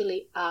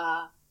actually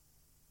are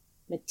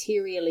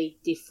materially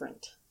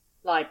different.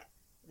 Like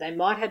they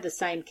might have the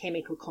same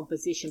chemical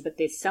composition, but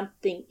there's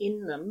something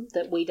in them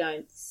that we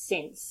don't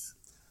sense.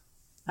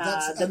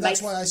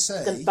 That's why I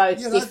say them both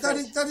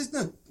different. That is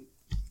no.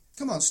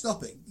 Come on,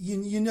 stop it.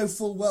 You know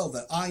full well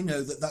that I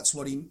know that's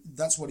what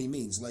he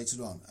means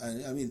later on.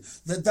 And I mean,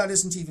 that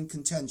isn't even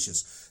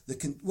contentious.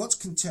 What's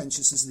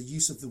contentious is the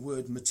use of the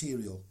word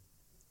material.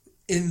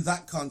 In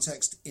that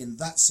context, in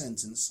that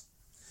sentence,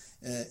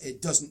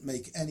 it doesn't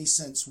make any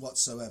sense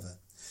whatsoever.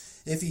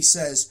 If he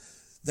says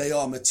they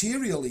are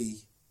materially,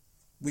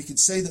 we could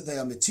say that they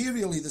are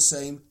materially the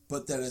same,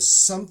 but there is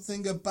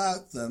something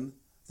about them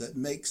that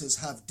makes us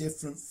have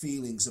different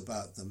feelings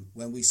about them.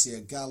 When we see a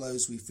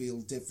gallows, we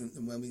feel different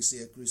than when we see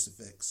a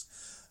crucifix.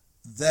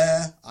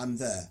 There, I'm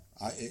there.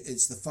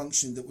 It's the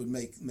function that would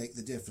make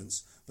the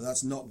difference, but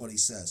that's not what he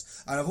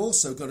says. And I've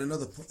also got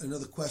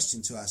another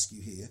question to ask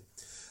you here.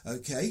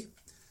 Okay,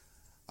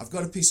 I've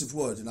got a piece of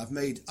wood, and I've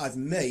made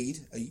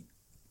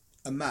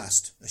a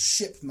mast, a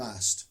ship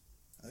mast.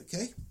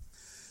 Okay,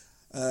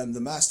 the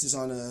mast is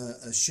on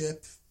a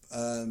ship.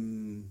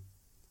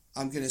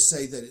 I'm going to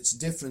say that it's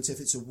different if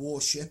it's a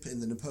warship in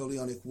the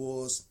Napoleonic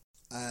Wars,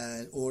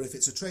 or if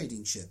it's a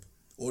trading ship,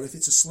 or if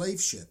it's a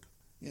slave ship.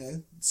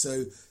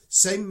 So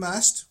same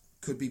mast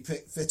could be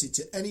fitted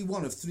to any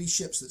one of 3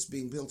 ships that's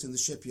being built in the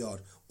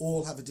shipyard.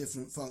 All have a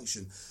different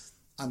function.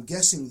 I'm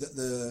guessing that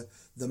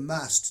the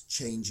mast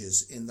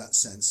changes in that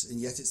sense,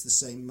 and yet it's the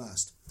same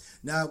mast.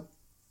 Now,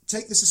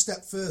 take this a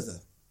step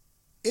further.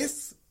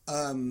 If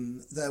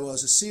there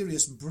was a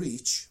serious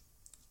breach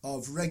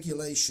of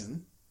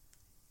regulation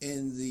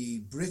in the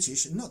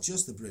British, and not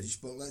just the British,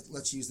 but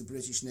let's use the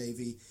British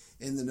Navy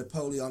in the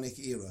Napoleonic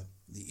era,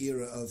 the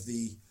era of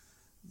the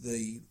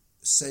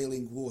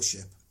sailing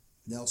warship,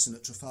 Nelson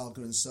at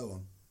Trafalgar and so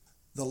on.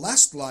 The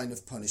last line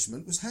of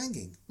punishment was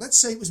hanging. Let's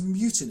say it was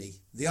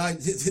mutiny.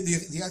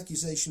 The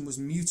accusation was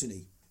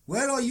mutiny.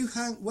 Where are you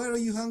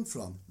hung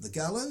from? The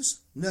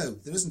gallows? No,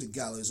 there isn't a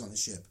gallows on a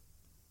ship.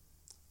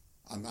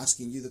 I'm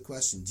asking you the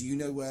question. Do you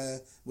know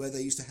where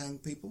they used to hang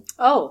people?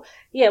 Oh,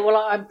 yeah, well,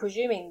 I'm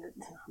presuming,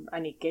 I'm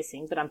only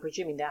guessing, but I'm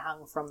presuming they're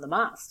hung from the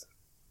mast.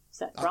 Is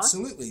that right?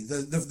 Absolutely.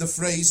 The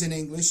phrase in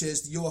English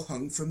is you're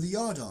hung from the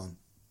yardarm.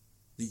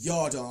 The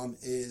yardarm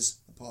is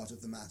a part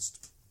of the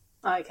mast.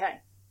 Okay.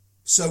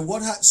 So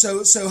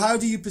so how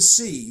do you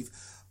perceive?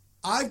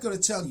 I've got to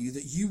tell you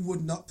that you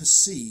would not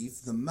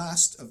perceive the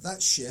mast of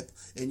that ship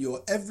in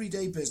your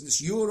everyday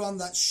business. You're on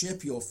that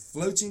ship, you're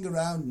floating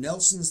around.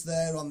 Nelson's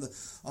there on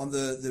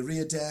the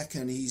rear deck,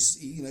 and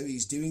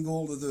he's doing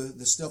all of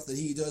the stuff that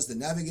he does. The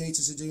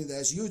navigators are doing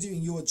theirs. You're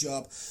doing your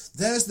job.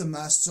 There's the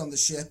masts on the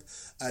ship,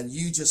 and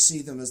you just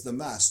see them as the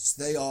masts.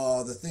 They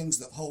are the things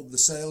that hold the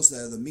sails.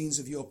 They're the means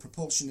of your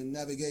propulsion and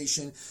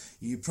navigation.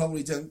 You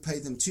probably don't pay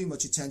them too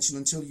much attention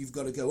until you've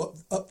got to go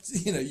up.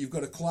 You've got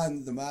to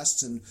climb the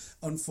masts and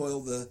unfoil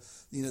the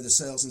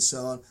sails and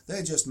so on.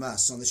 They're just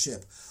masts on the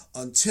ship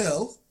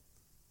until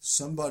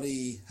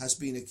somebody has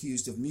been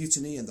accused of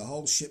mutiny and the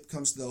whole ship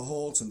comes to a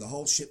halt and the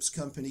whole ship's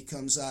company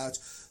comes out.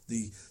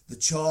 The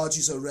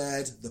charges are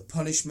read, the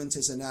punishment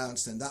is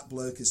announced, and that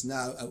bloke is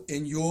now,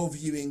 in your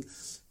viewing,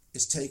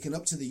 is taken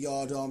up to the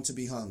yardarm to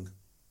be hung.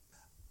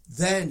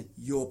 then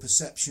your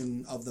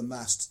perception of the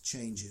mast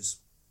changes.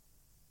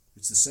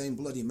 It's the same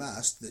bloody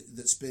mast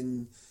that's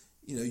been,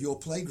 your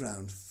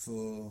playground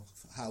for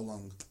how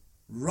long?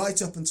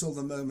 Right up until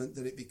the moment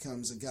that it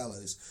becomes a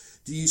gallows.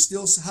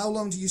 How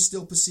long do you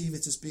still perceive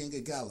it as being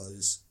a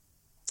gallows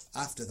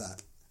after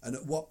that? And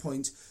at what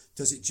point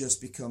does it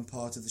just become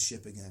part of the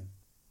ship again?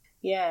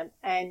 Yeah,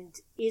 and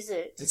is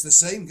it... It's the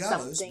same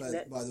gallows,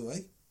 by the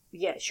way.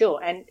 Yeah,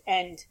 sure.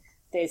 And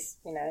there's,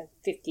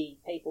 50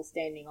 people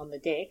standing on the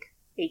deck.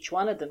 Each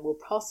one of them will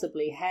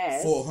possibly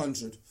have...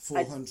 400.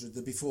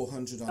 There'd be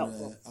 400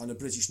 on a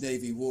British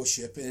Navy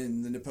warship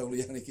in the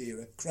Napoleonic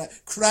era.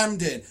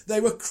 Crammed in.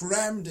 They were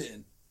crammed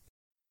in.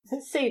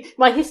 See,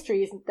 my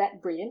history isn't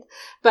that brilliant,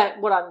 but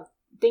what I'm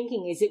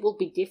thinking is it will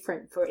be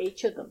different for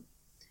each of them.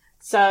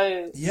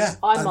 So yeah,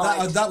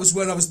 that was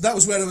where I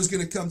was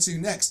going to come to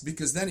next,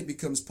 because then it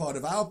becomes part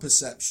of our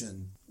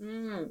perception.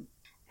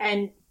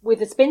 And with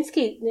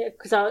Ouspensky,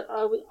 because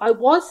I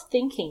was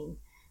thinking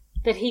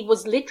that he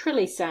was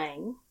literally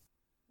saying,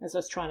 as I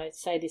was trying to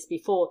say this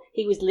before,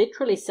 he was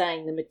literally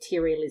saying the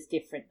material is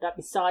different. That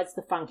besides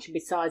the function,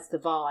 besides the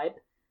vibe,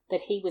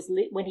 that he was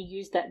when he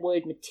used that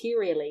word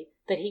materially,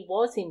 that he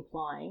was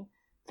implying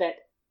that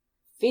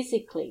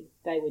physically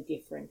they were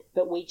different,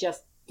 but we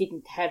just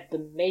didn't have the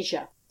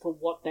measure for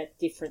what that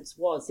difference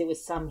was. There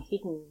was some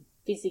hidden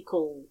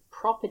physical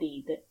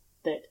property that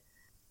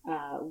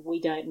we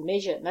don't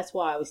measure, and that's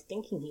why I was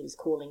thinking he was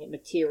calling it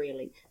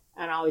materially.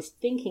 And I was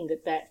thinking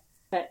that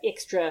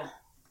extra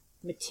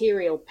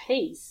material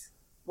piece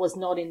was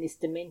not in this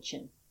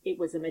dimension. It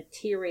was a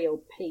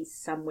material piece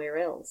somewhere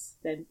else.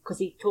 Because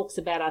he talks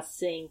about us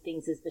seeing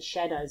things as the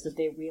shadows of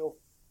their real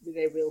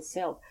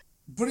self.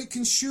 But it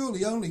can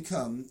surely only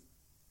come.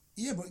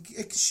 Yeah, but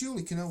it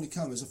surely can only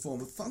come as a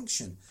form of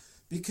function,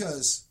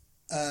 because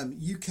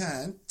you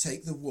can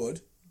take the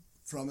wood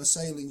from a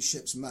sailing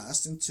ship's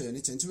mast and turn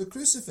it into a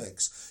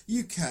crucifix.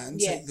 You can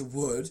take the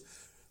wood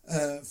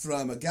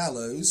from a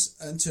gallows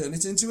and turn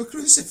it into a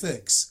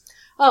crucifix.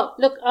 Oh,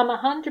 look, I'm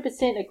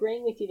 100%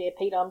 agreeing with you there,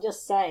 Peter. I'm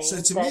just saying.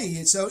 So to me,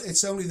 it's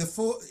only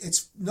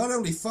it's not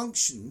only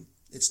function.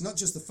 It's not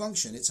just the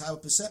function, it's our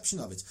perception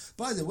of it.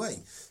 By the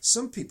way,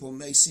 some people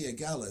may see a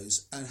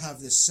gallows and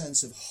have this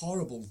sense of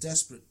horrible,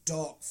 desperate,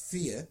 dark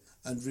fear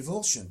and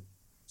revulsion.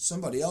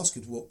 Somebody else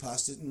could walk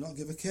past it and not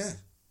give a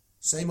care.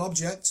 Same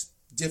object,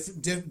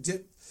 different.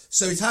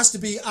 So it has to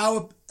be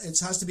our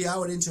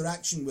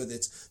interaction with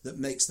it that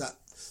makes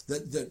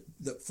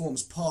that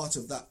forms part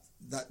of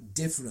that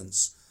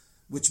difference,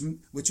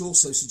 which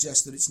also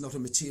suggests that it's not a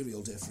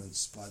material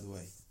difference, by the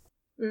way.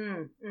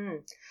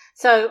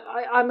 So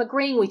I'm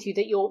agreeing with you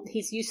that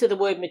his use of the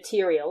word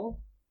material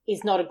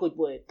is not a good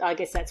word. I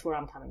guess that's where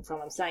I'm coming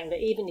from. I'm saying that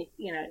even if,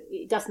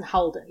 it doesn't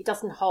hold it. It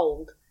doesn't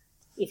hold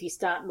if you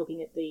start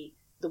looking at the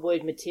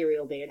word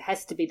material there. It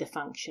has to be the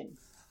function.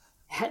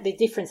 The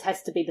difference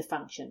has to be the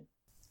function.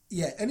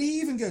 Yeah, and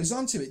he even goes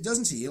on to it,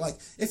 doesn't he? Like,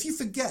 if you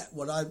forget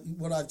what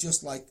I've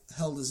just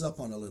held us up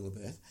on a little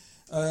bit,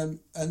 and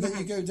then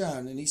you go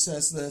down and he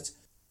says that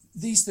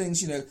these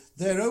things,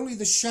 they're only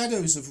the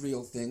shadows of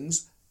real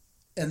things.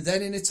 And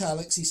then in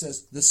italics he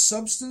says, the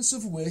substance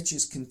of which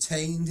is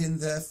contained in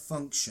their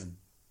function.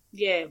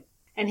 Yeah,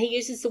 and he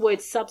uses the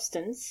word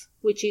substance,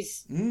 which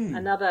is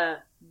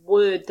another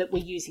word that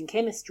we use in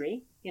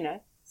chemistry,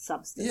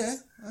 substance. Yeah,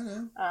 I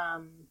know.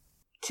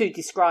 To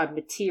describe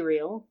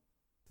material.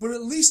 But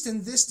at least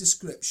in this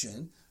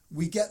description,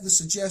 we get the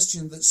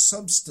suggestion that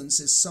substance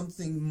is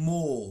something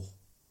more.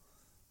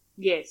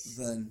 Yes.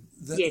 Than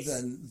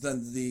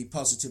the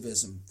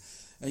positivism.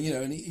 And,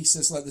 and he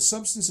says, the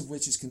substance of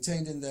which is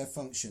contained in their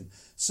function.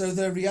 So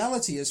their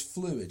reality is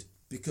fluid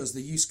because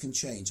the use can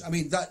change. I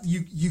mean, that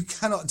you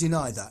cannot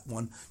deny that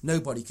one.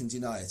 Nobody can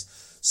deny it.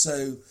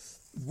 So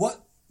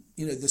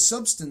the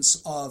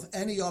substance of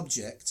any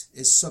object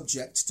is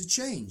subject to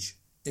change.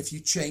 If you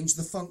change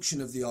the function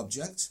of the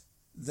object,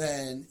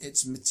 then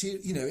its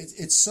material,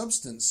 its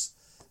substance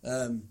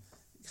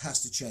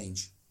has to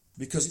change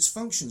because its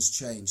function's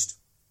changed.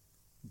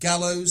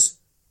 Gallows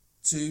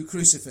to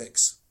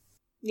crucifix.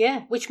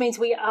 Yeah, which means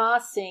we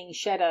are seeing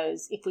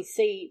shadows. If we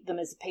see them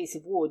as a piece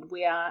of wood,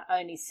 we are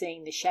only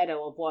seeing the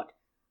shadow of what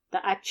they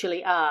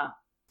actually are.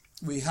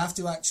 We have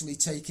to actually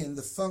take in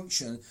the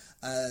function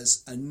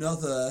as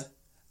another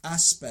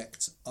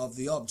aspect of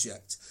the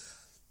object.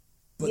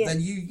 But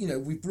then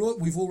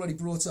we've already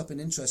brought up an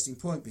interesting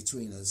point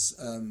between us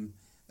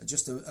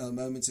just a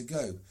moment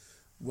ago,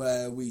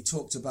 where we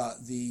talked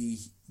about the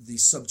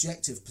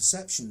subjective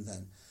perception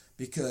then.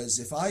 Because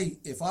if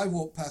I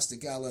walk past a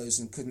gallows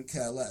and couldn't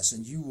care less,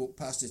 and you walk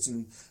past it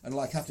and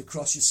have to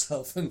cross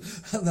yourself and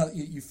that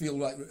you feel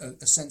like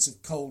a sense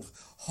of cold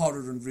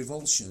horror and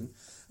revulsion,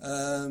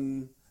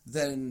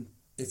 then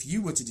if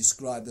you were to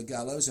describe the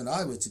gallows and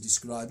I were to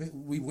describe it,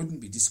 we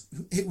wouldn't be.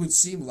 It would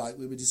seem like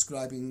we were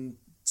describing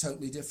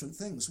totally different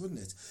things, wouldn't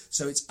it?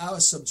 So it's our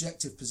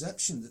subjective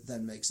perception that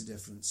then makes a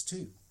difference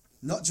too,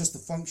 not just the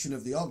function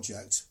of the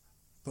object.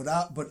 But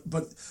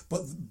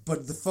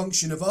the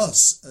function of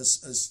us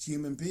as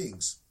human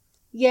beings.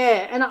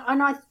 Yeah, and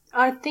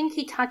I think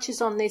he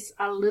touches on this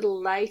a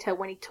little later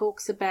when he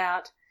talks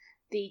about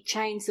the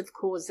chains of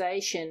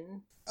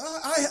causation.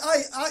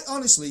 I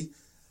honestly,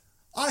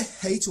 I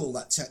hate all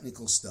that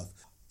technical stuff.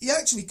 He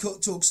actually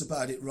talks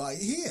about it right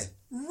here,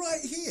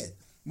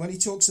 when he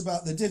talks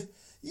about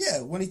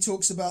when he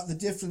talks about the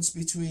difference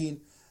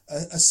between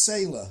a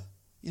sailor,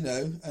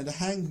 and a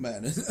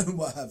hangman and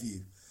what have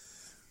you.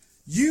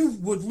 You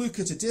would look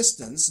at a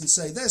distance and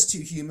say, there's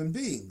two human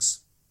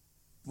beings.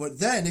 But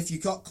then if you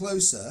got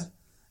closer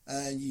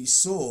and you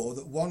saw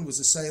that one was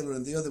a sailor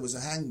and the other was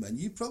a hangman,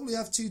 you probably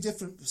have two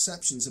different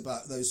perceptions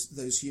about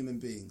those human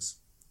beings.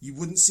 You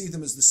wouldn't see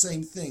them as the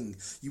same thing.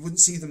 You wouldn't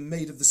see them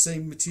made of the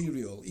same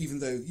material, even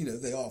though,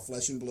 they are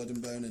flesh and blood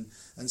and bone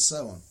and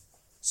so on.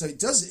 So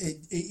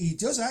he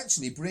does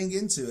actually bring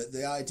into it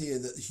the idea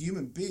that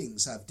human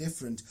beings have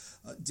different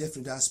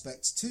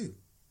aspects too.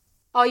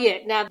 Oh yeah,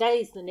 now that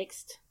is the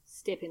next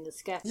step in the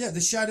scaffold. Yeah,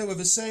 the shadow of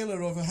a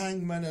sailor or of a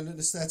hangman and an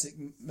aesthetic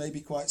may be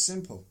quite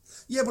simple.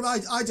 Yeah, but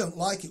I don't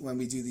like it when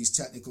we do these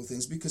technical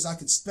things, because I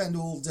could spend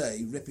all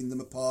day ripping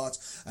them apart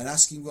and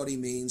asking what he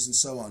means and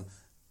so on.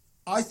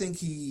 I think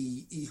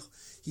he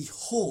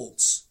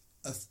halts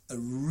a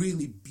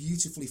really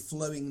beautifully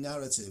flowing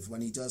narrative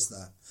when he does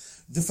that.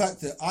 The fact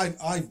that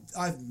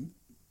I've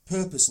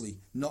purposely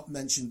not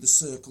mentioned the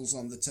circles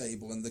on the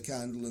table and the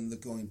candle and the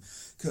coin,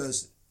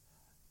 because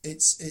I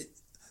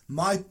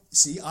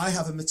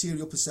have a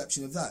material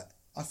perception of that.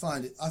 I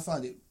find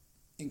it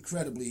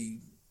incredibly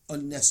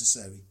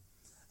unnecessary,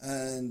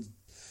 and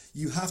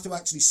you have to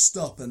actually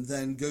stop and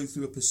then go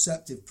through a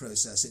perceptive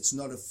process. It's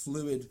not a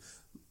fluid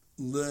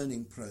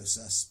learning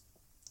process.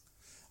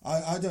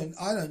 I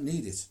don't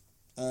need it.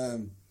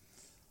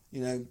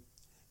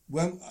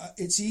 When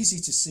it's easy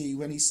to see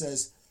when he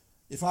says,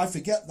 if I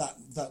forget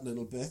that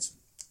little bit,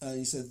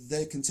 he said,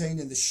 they're contained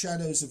in the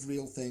shadows of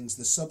real things,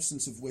 the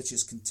substance of which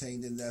is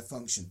contained in their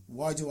function.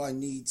 Why do I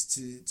need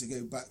to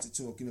go back to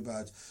talking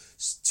about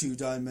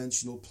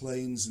two-dimensional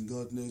planes and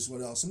God knows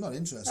what else? I'm not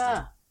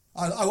interested.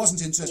 I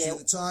wasn't interested at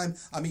the time.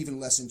 I'm even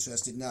less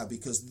interested now,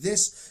 because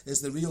this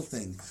is the real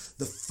thing.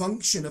 The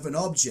function of an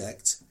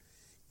object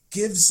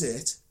gives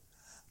it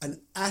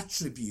an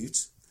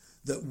attribute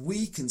that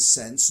we can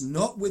sense,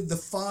 not with the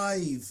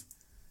 5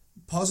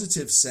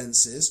 positive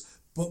senses,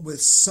 but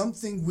with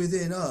something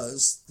within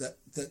us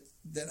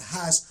that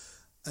has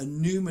a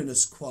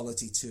numinous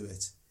quality to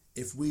it.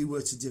 If we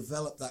were to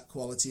develop that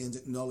quality and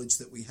acknowledge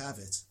that we have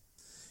it,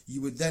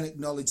 you would then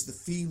acknowledge the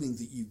feeling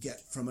that you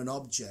get from an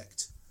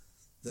object,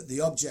 that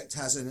the object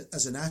has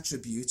as an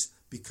attribute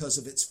because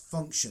of its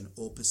function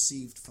or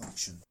perceived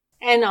function.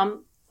 And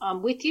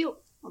I'm with you.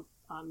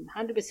 I'm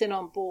 100%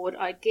 on board.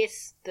 I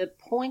guess the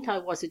point I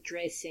was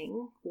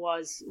addressing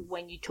was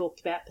when you talked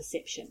about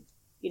perception.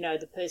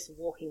 The person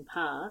walking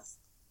past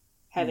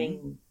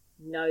having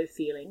no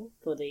feeling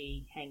for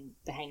the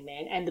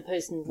hangman, and the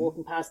person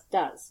walking past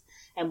does.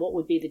 And what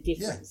would be the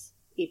difference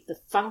if the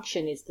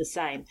function is the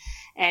same?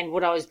 And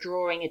what I was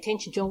drawing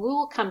attention to, and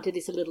we'll come to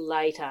this a little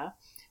later,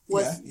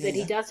 was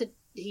that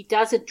he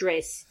does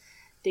address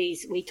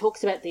these. He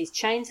talks about these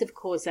chains of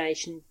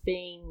causation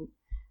being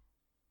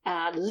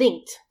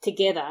linked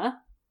together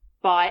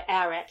by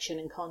our action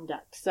and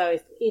conduct. So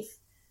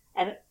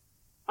and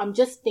I'm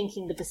just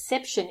thinking the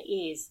perception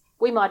is,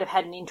 we might have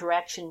had an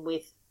interaction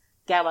with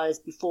Gallows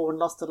before and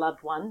lost a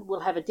loved one.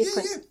 We'll have a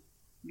different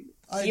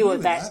view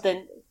of that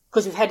than,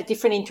 because we've had a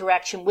different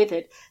interaction with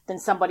it than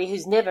somebody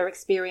who's never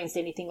experienced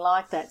anything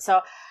like that.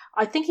 So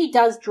I think he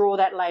does draw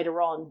that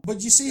later on.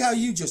 But you see how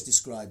you just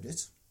described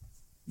it?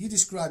 You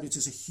described it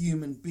as a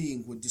human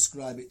being would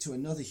describe it to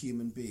another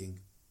human being.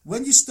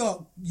 When you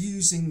start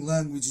using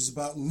languages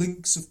about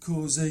links of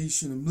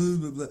causation and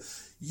blah, blah, blah,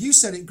 you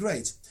said it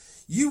great.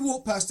 You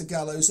walk past a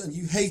gallows and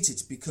you hate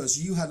it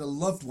because you had a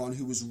loved one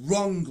who was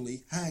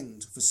wrongly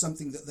hanged for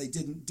something that they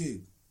didn't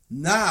do.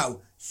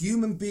 Now,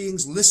 human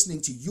beings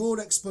listening to your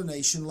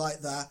explanation like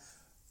that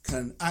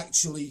can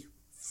actually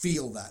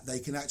feel that. They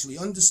can actually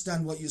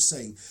understand what you're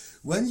saying.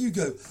 When you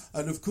go,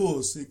 and of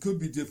course, it could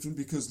be different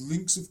because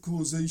links of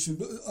causation,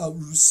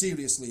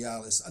 seriously,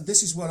 Alice, and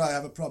this is where I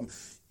have a problem.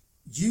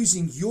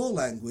 Using your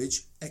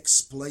language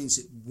explains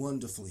it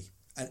wonderfully,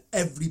 and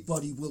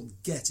everybody will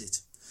get it.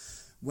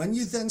 When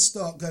you then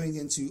start going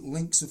into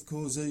links of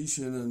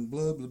causation and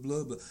blah, blah,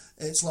 blah, blah,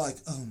 it's like,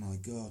 oh my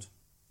God.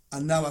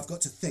 And now I've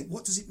got to think,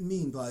 what does it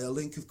mean by a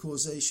link of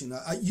causation?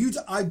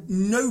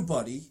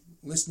 Nobody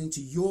listening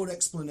to your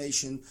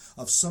explanation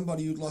of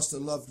somebody who'd lost a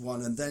loved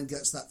one and then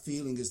gets that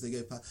feeling as they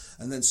go past,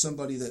 and then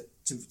somebody that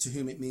to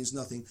whom it means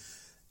nothing,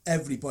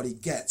 everybody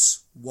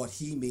gets what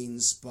he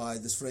means by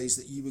the phrase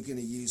that you were going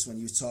to use when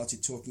you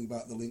started talking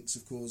about the links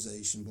of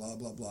causation, blah,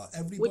 blah, blah.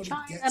 Everybody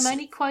gets I'm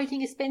only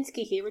quoting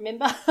Ouspensky here,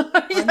 remember?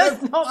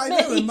 I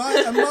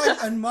know,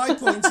 and my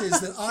point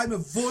is that I'm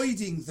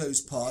avoiding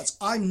those parts.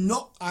 I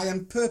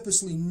am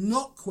purposely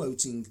not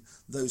quoting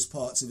those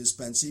parts of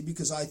Ouspensky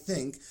because I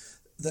think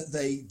that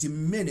they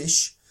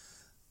diminish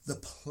the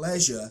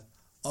pleasure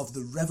of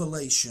the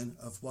revelation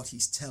of what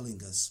he's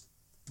telling us.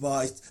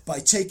 by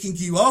taking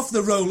you off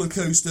the roller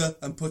coaster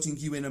and putting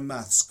you in a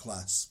maths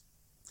class.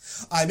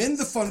 I'm in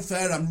the fun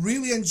fair. I'm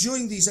really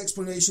enjoying these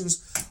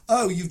explanations.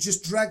 Oh, you've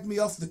just dragged me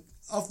off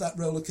that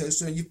roller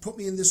coaster and you've put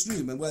me in this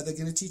room and where they're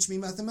going to teach me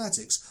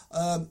mathematics.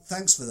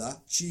 Thanks for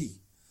that. Gee.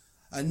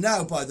 And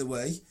now, by the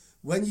way,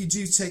 when you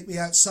do take me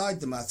outside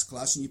the maths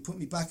class and you put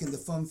me back in the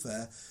fun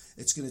fair,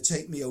 it's going to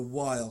take me a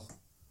while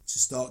to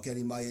start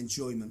getting my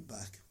enjoyment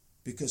back,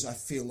 because I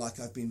feel like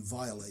I've been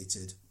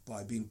violated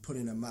by being put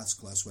in a maths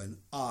class when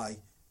I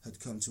had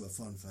come to a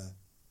fun fair.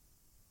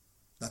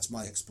 That's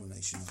my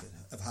explanation of it,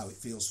 of how it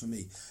feels for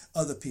me.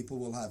 Other people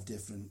will have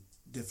different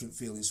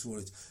feelings for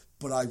it,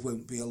 but I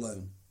won't be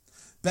alone.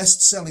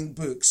 Best-selling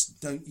books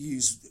don't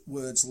use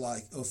words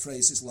like, or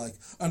phrases like,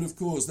 and of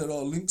course there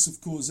are links of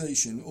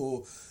causation,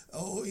 or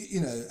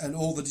and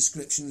all the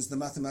descriptions, the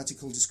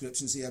mathematical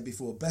descriptions he had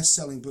before.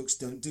 Best-selling books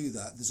don't do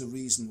that. There's a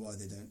reason why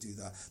they don't do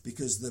that,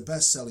 because the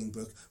best-selling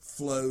book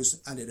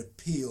flows and it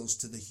appeals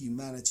to the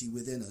humanity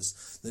within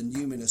us, the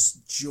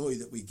numinous joy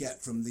that we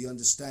get from the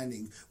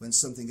understanding when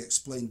something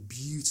explained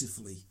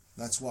beautifully.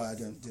 That's why I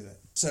don't do it.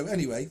 So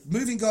anyway,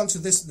 moving on to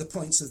the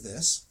points of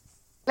this.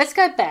 Let's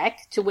go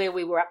back to where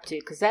we were up to,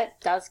 because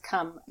that does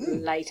come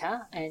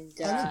later, and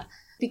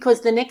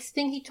because the next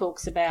thing he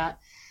talks about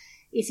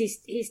is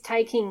he's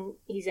taking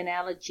his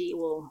analogy,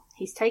 well,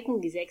 he's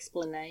taking his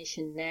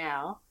explanation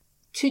now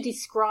to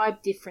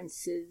describe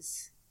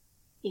differences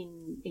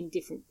in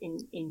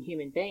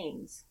human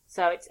beings.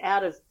 So it's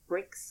out of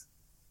bricks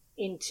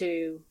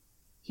into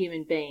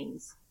human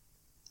beings,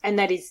 and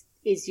that is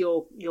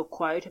your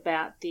quote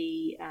about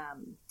the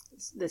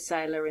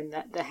sailor and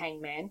the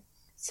hangman.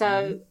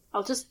 So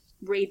I'll just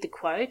read the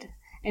quote.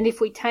 And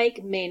if we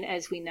take men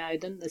as we know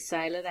them, the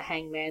sailor, the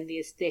hangman, the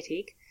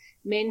aesthetic,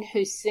 men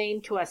who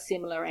seem to us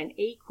similar and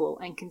equal,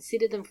 and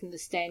consider them from the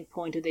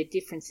standpoint of their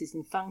differences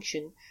in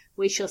function,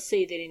 we shall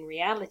see that in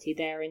reality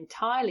they are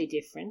entirely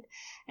different,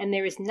 and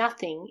there is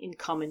nothing in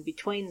common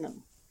between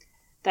them.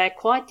 They are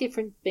quite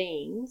different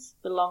beings,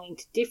 belonging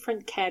to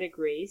different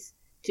categories,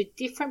 to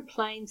different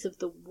planes of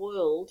the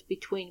world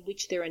between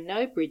which there are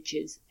no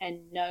bridges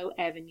and no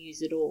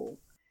avenues at all.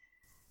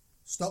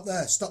 Stop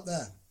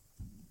there.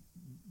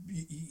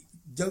 You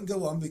don't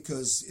go on,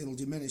 because it'll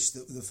diminish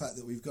the fact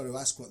that we've got to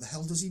ask what the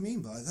hell does he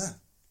mean by that?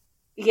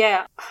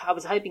 Yeah, I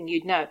was hoping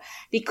you'd know,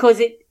 because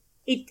it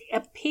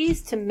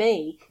appears to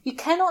me you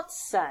cannot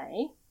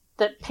say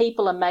that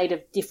people are made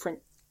of different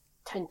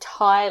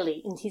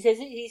entirely, and he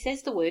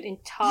says the word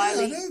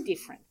entirely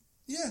different.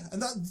 Yeah,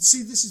 and this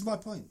is my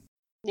point.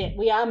 Yeah,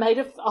 we are made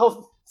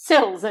of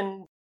cells,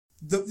 and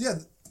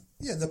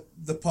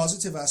the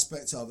positive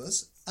aspect of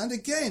us. And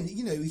again,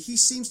 he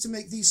seems to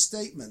make these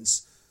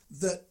statements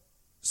that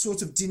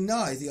sort of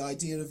deny the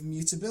idea of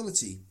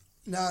mutability.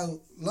 Now,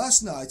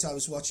 last night I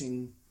was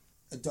watching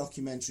a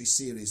documentary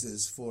series.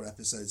 There's 4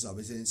 episodes of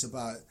it, and it's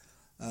about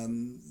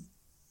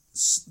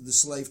the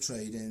slave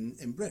trade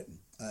in Britain.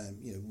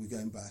 We're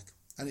going back,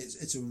 and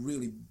it's a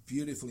really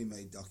beautifully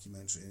made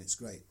documentary, and it's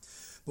great.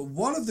 But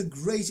one of the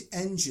great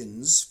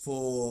engines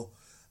for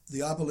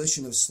the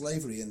abolition of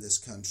slavery in this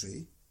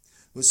country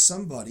was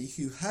somebody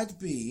who had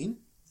been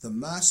the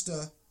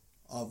master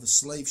of a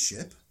slave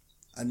ship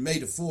and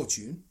made a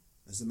fortune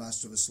as the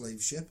master of a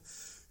slave ship,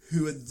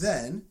 who had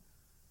then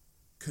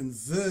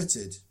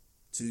converted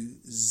to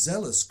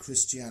zealous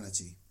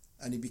Christianity,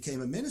 and he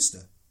became a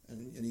minister,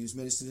 and he was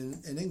ministered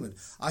in England.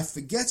 I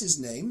forget his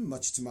name,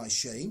 much to my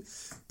shame,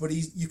 but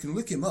you can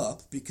look him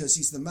up, because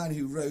he's the man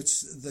who wrote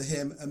the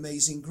hymn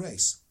Amazing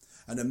Grace.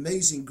 And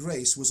Amazing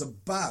Grace was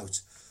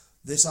about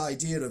this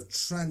idea of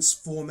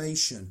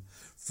transformation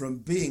from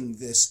being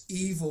this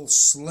evil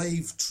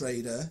slave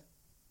trader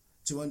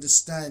to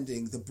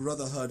understanding the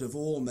brotherhood of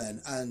all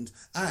men and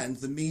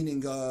the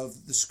meaning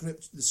of the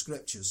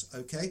scriptures.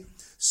 Okay,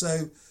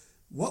 so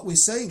what we're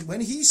saying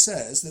when he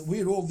says that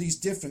we're all these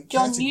different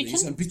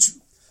categories, and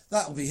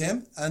that'll be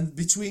him, and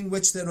between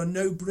which there are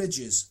no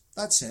bridges.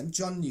 That's him,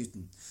 John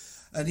Newton.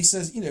 And he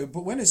says,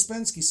 but when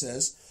Ouspensky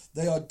says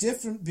they are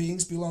different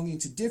beings belonging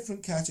to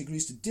different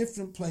categories, to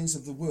different planes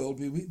of the world,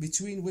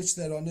 between which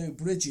there are no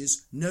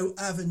bridges, no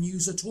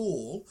avenues at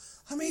all.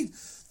 I mean,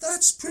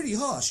 that's pretty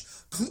harsh.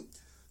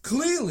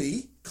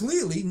 Clearly,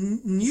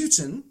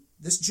 Newton,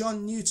 this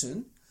John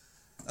Newton,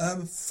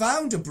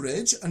 found a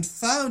bridge and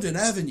found an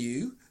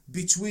avenue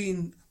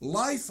between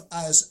life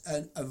as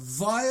a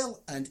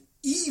vile and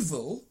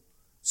evil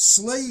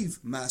slave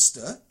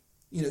master,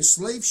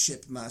 slave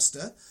ship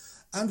master,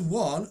 and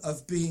one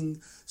of being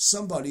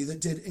somebody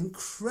that did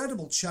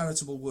incredible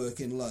charitable work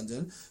in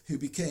London, who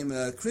became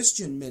a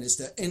Christian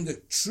minister in the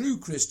true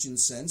Christian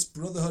sense,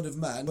 brotherhood of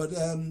man. But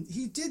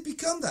he did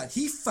become that.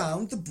 He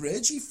found the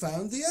bridge, he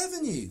found the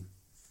avenue.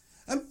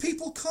 And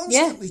people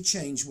constantly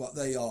change what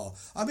they are.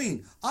 I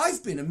mean,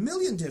 I've been a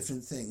million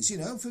different things,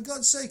 For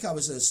God's sake, I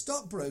was a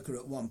stockbroker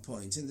at one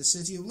point in the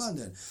City of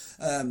London.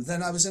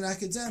 Then I was an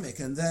academic,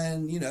 and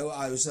then,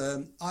 I was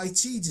I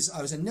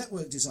was a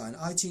network designer,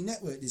 IT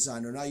network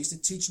designer, and I used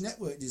to teach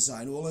network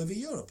design all over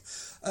Europe.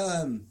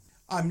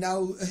 I'm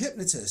now a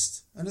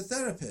hypnotist and a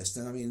therapist,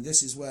 and I mean,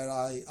 this is where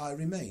I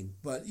remain.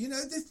 But, you know,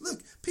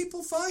 look,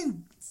 people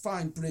find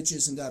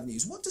bridges and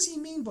avenues. What does he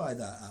mean by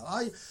that,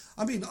 Al?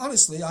 I mean,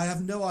 honestly, I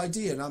have no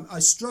idea, and I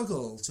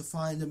struggle to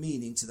find a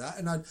meaning to that,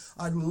 and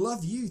I'd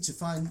love you to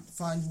find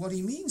what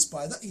he means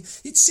by that.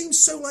 It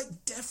seems so,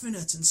 like,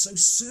 definite and so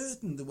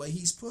certain the way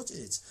he's put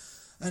it.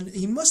 And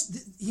he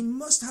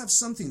must have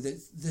something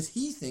that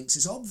he thinks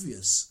is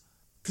obvious,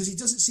 because he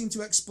doesn't seem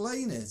to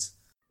explain it.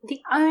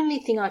 The only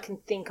thing I can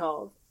think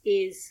of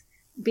is,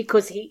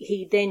 because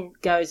he then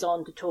goes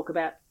on to talk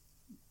about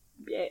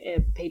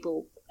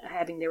people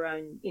having their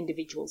own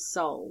individual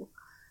soul,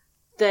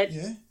 that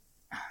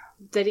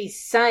he's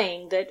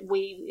saying that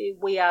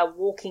we are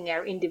walking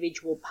our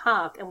individual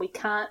path and we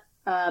can't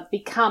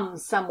become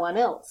someone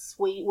else.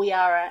 We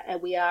are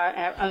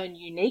our own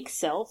unique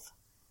self,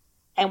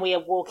 and we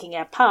are walking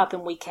our path,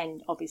 and we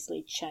can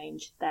obviously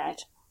change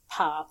that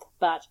path,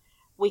 but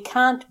we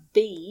can't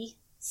be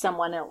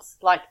someone else.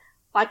 Like,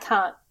 I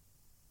can't,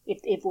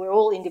 if we're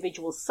all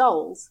individual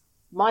souls,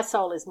 my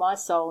soul is my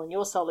soul and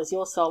your soul is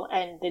your soul,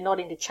 and they're not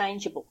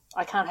interchangeable.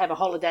 I can't have a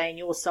holiday in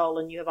your soul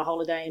and you have a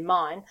holiday in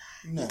mine.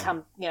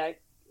 No.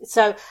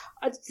 So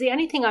the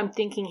only thing I'm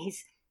thinking,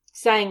 he's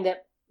saying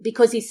that,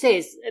 because he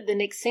says, the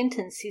next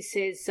sentence, he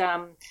says,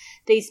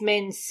 these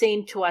men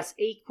seem to us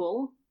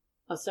equal.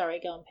 Oh, sorry,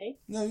 go on, Pete.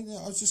 No,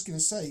 I was just going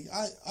to say,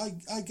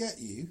 I get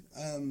you.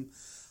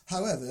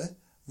 However,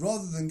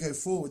 rather than go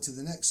forward to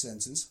the next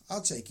sentence,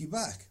 I'll take you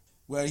back,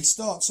 where he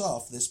starts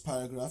off this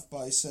paragraph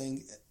by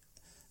saying,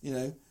 you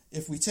know,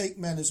 if we take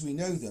men as we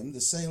know them,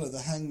 the sailor,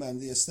 the hangman,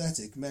 the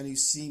ascetic, men who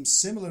seem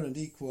similar and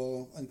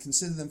equal, and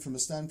consider them from a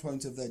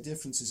standpoint of their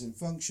differences in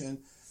function,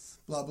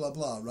 blah, blah,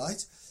 blah,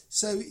 right?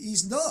 So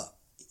he's not,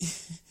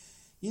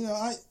 you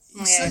know,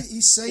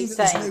 he's saying that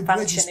there's no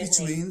bridges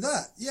between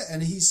that. Yeah,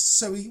 and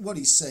what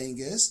he's saying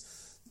is,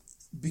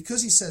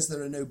 because he says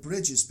there are no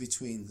bridges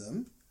between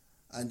them,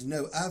 and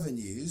no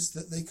avenues,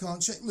 that they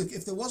can't check. Look,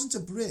 if there wasn't a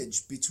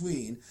bridge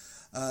between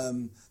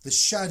the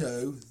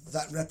shadow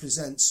that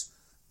represents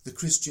the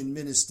Christian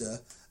minister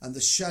and the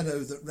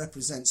shadow that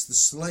represents the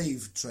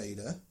slave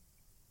trader,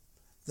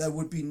 there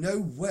would be no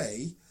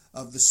way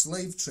of the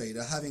slave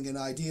trader having an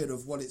idea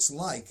of what it's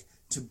like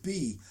to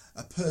be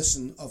a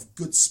person of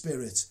good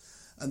spirit,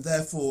 and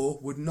therefore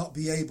would not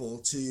be able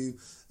to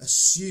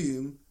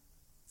assume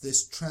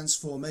this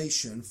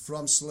transformation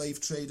from slave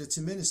trader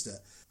to minister.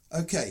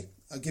 Okay,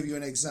 I'll give you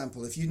an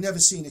example. If you'd never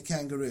seen a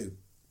kangaroo,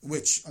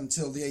 which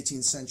until the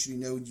 18th century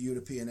no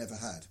European ever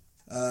had,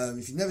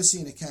 if you've never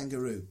seen a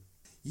kangaroo,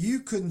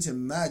 you couldn't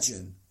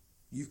imagine,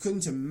 do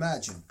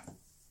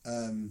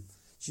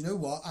you know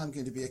what, I'm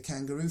going to be a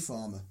kangaroo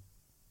farmer,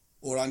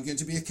 or I'm going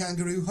to be a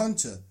kangaroo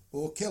hunter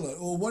or killer,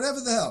 or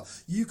whatever the hell.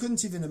 You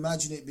couldn't even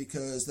imagine it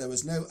because there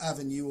was no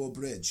avenue or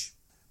bridge.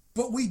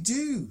 But we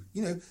do,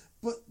 you know,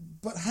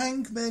 but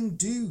hangmen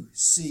do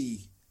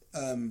see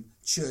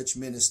church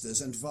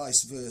ministers and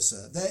vice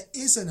versa. There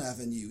is an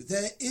avenue,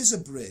 there is a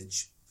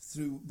bridge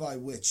by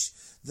which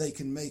they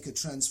can make a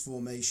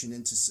transformation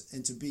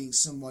into being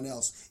someone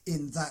else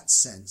in that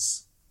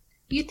sense.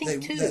 You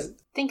think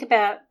think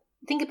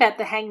about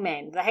the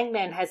hangman. The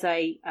hangman has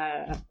a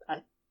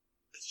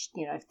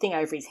thing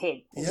over his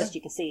head, and just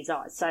you can see his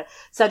eyes.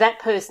 So that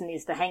person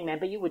is the hangman,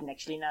 but you wouldn't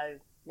actually know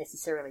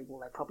necessarily.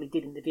 Well, they probably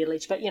did in the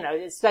village, but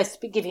it's supposed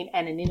to give him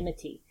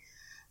anonymity.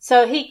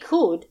 So he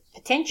could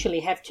potentially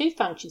have two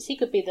functions. He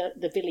could be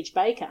the village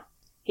baker.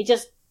 He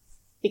just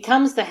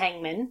becomes the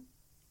hangman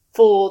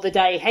for the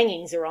day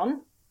hangings are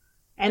on,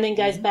 and then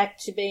goes back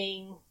to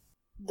being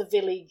the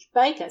village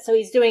baker. So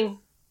he's doing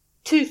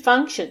two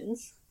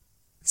functions.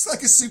 It's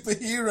like a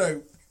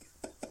superhero.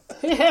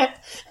 Yeah.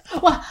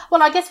 Well,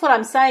 I guess what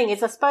I'm saying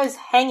is, I suppose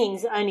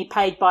hanging's only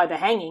paid by the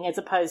hanging, as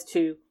opposed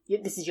to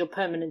this is your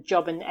permanent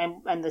job,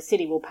 and the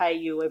city will pay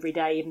you every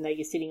day, even though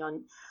you're sitting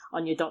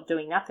on your dot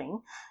doing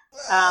nothing.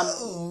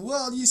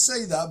 Well, you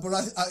say that, but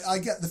I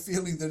get the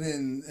feeling that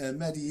in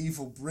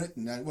medieval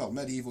Britain and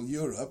medieval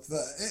Europe,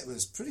 that it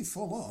was pretty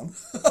full on.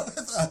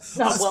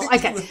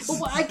 Okay.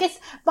 Well, I guess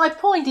my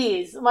point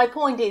is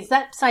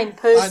that same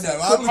person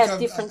could have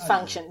different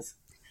functions.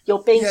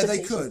 You're being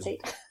facetious, they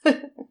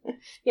could.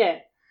 Yeah.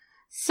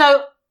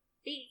 So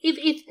if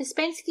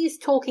Ouspensky is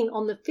talking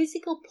on the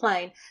physical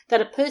plane,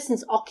 that a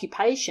person's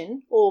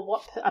occupation or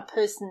what a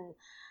person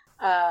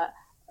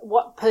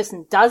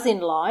does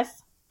in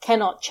life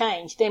cannot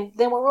change, then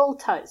we're all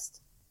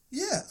toast.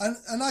 Yeah,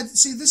 and I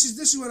see this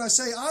is what I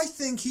say. I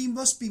think he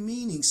must be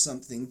meaning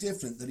something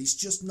different that he's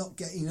just not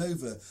getting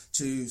over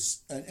to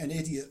an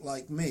idiot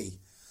like me.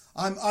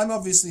 I'm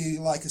obviously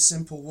like a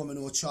simple woman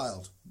or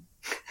child.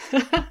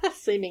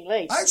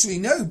 Seemingly. Actually,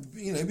 no,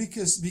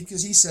 because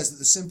he says that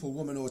the simple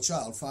woman or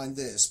child find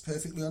this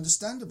perfectly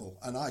understandable,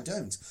 and I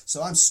don't.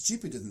 So I'm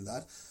stupider than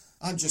that.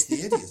 I'm just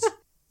the idiot.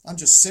 I'm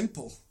just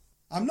simple.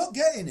 I'm not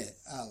getting it,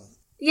 Alan.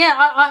 Yeah,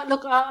 I'm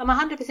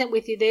 100%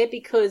 with you there,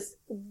 because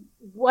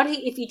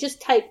if you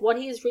just take what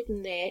he has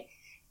written there,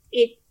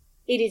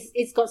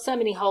 it's got so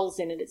many holes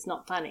in it, it's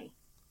not funny.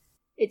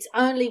 It's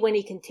only when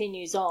he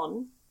continues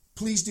on.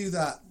 Please do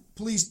that.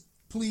 Please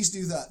please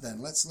do that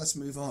then. Let's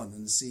move on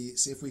and see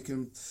if we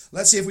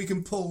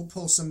can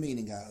pull some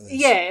meaning out of this.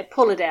 Yeah,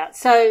 pull it out.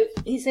 So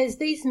he says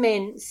these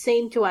men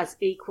seem to us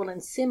equal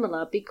and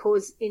similar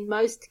because in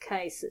most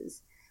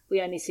cases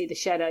we only see the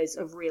shadows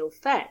of real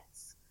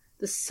facts.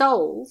 The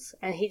souls,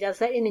 and he does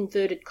that in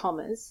inverted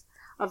commas,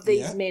 of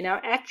these men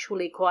are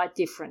actually quite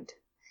different.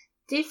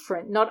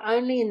 Different not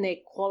only in their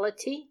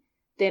quality,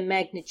 their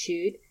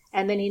magnitude,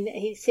 and then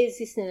he says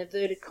this in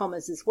inverted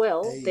commas as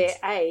well, their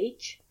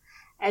age,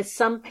 as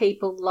some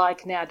people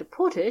like now to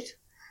put it,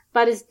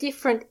 but as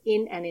different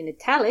in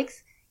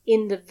italics,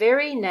 in the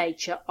very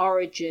nature,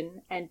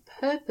 origin, and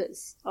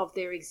purpose of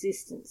their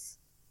existence,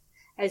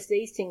 as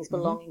these things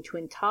belonging to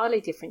entirely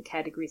different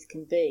categories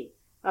can be.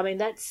 I mean,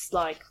 that's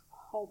like,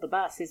 hold the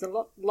bus. There's a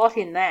lot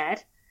in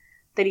that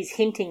he's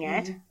hinting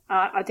at.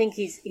 I think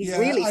he's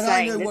really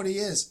saying that... I know what he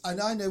is. And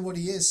I know what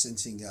he is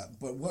hinting at.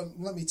 But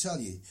let me tell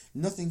you,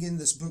 nothing in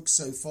this book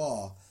so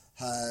far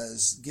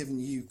has given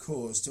you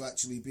cause to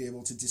actually be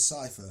able to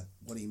decipher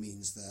what he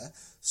means there.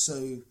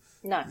 So,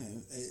 no.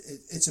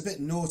 It's a bit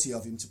naughty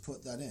of him to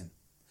put that in.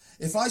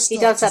 If I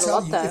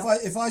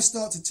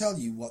start to tell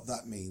you what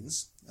that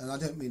means, and I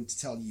don't mean to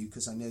tell you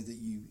because I know that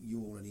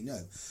you already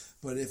know,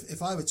 but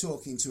if I were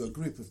talking to a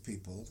group of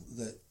people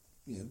that,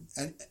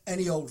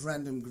 any old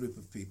random group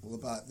of people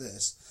about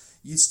this,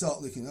 you'd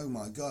start looking, oh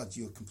my God,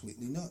 you're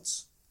completely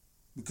nuts.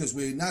 Because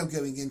we're now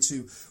going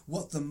into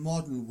what the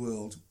modern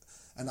world,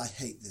 and I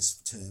hate this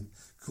term,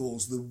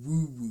 calls the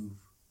woo-woo.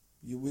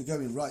 We're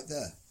going right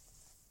there.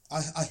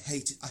 I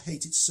hate it. I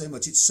hate it so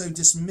much. It's so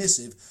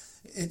dismissive.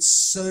 It's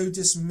so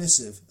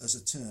dismissive as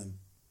a term.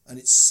 And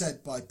it's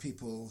said by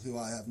people who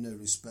I have no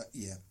respect.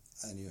 Yeah,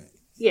 anyway.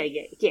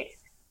 Yeah.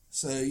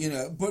 So,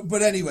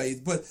 but anyway,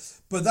 but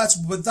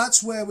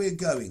that's where we're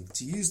going.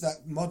 To use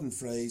that modern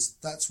phrase,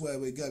 that's where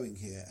we're going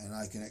here, and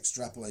I can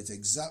extrapolate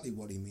exactly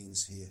what he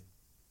means here.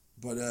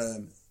 But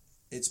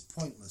it's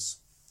pointless.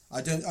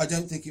 I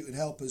don't think it would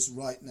help us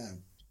right now.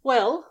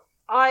 Well,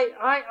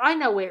 I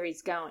know where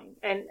he's going,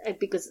 and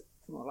because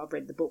I've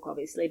read the book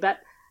obviously, but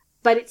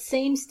it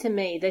seems to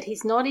me that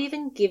he's not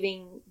even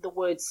giving the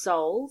word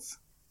souls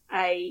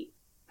a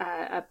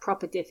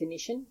proper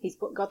definition. He's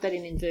got that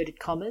in inverted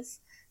commas.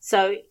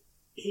 So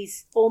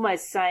he's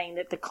almost saying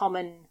that the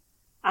common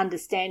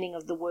understanding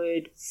of the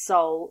word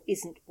soul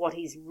isn't what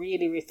he's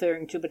really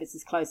referring to, but it's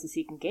as close as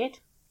he can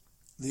get.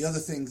 The other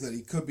thing that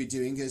he could be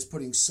doing is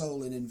putting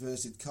soul in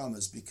inverted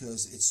commas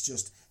because it's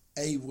just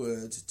a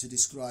word to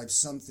describe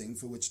something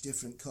for which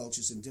different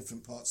cultures in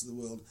different parts of the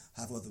world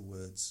have other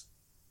words.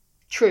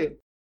 True.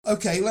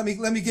 Okay, let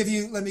me give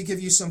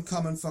you some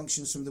common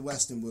functions from the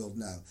Western world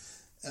now.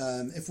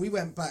 If we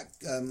went back,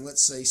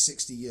 let's say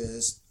 60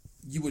 years,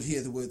 you would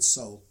hear the word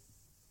soul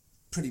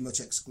pretty much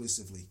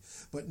exclusively.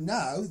 But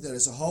now there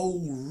is a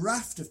whole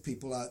raft of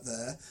people out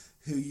there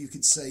who you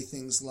could say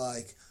things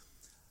like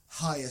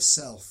higher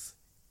self,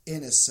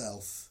 inner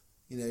self,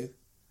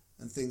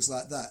 and things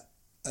like that.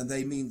 And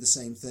they mean the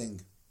same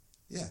thing.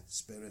 Yeah,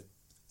 spirit,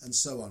 and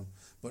so on.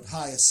 But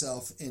higher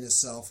self, inner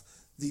self,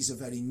 these are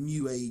very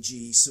new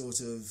agey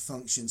sort of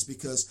functions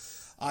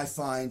because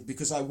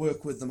I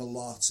work with them a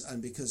lot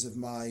and because of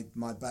my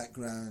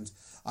background,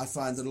 I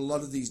find that a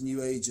lot of these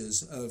new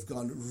agers have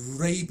gone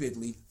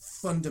rabidly,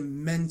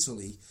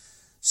 fundamentally,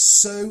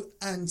 so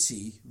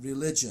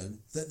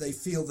anti-religion that they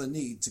feel the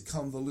need to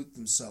convolute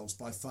themselves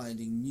by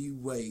finding new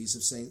ways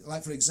of saying,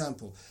 like for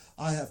example,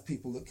 I have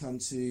people that come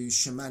to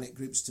shamanic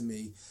groups to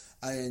me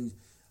and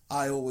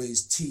I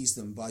always tease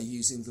them by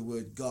using the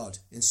word God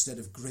instead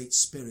of great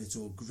spirit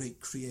or great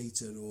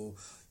creator or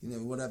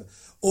whatever.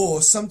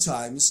 Or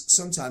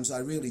sometimes I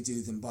really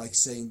do them by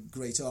saying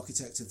great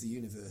architect of the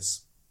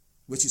universe,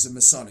 which is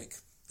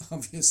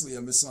obviously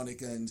a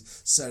Masonic and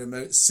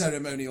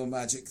ceremonial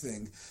magic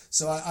thing.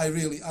 So I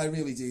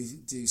really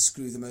do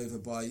screw them over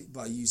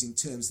by using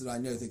terms that I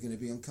know they're going to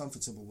be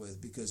uncomfortable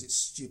with because it's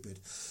stupid.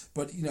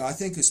 But I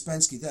think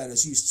Ouspensky there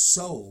has used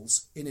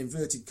souls in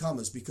inverted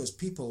commas because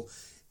people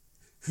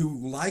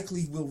who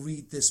likely will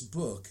read this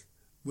book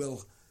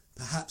will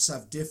perhaps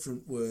have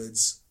different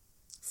words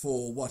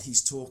for what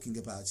he's talking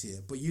about here.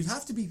 But you'd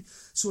have to be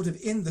sort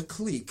of in the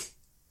clique.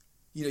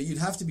 You'd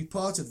have to be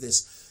part of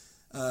this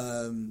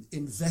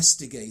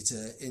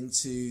investigator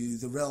into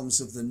the realms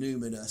of the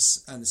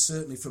numinous, and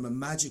certainly from a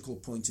magical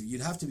point of view.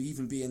 You'd have to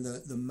even be in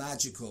the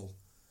magical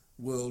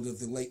world of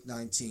the late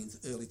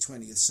 19th, early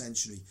 20th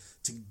century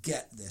to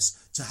get this,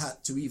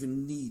 to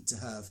even need to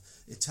have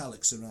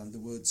italics around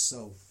the word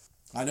soul.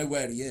 I know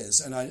where he is,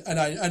 and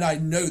I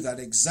know that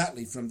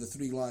exactly from the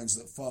 3 lines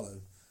that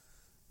follow,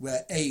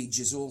 where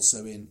age is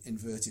also in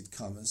inverted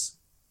commas.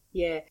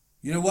 Yeah.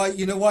 You know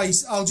why?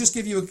 I'll just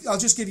give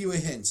you a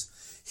hint.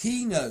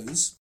 He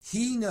knows,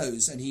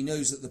 and he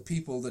knows that the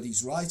people that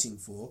he's writing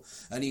for,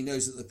 and he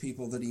knows that the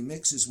people that he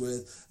mixes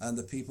with, and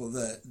the people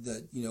that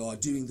are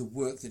doing the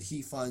work that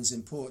he finds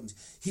important,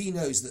 he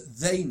knows that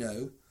they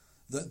know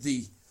that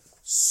the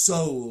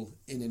soul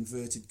in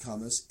inverted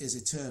commas is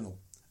eternal.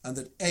 and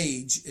that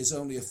age is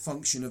only a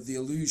function of the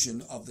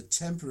illusion of the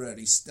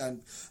temporary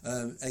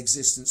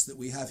existence that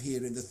we have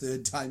here in the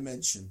third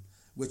dimension,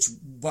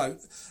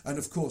 and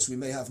of course we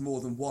may have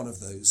more than one of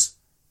those.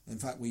 In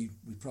fact, we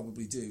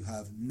probably do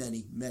have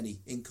many, many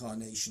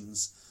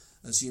incarnations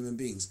as human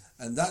beings.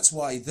 And that's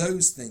why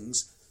those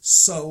things,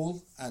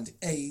 soul and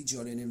age,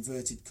 are in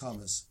inverted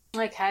commas.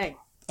 Okay.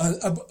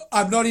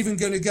 I'm not even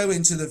going to go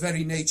into the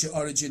very nature,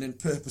 origin and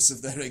purpose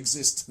of their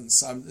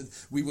existence.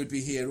 We would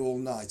be here all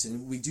night,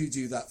 and we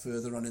do that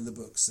further on in the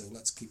book, so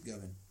let's keep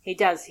going. He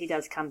does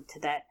come to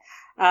that.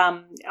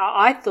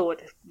 I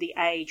thought the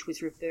age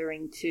was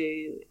referring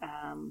to,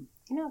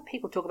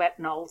 people talk about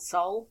an old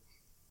soul,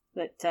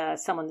 that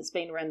someone that's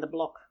been around the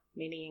block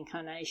many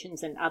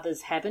incarnations and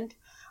others haven't.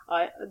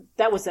 As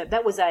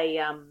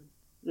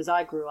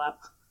I grew up,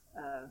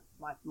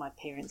 my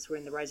parents were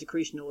in the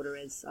Rosicrucian order,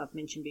 as I've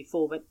mentioned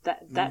before, but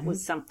that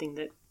was something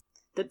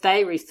that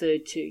they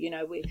referred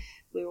to.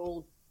 We're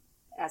all,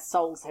 our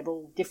souls have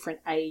all different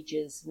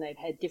ages and they've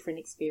had different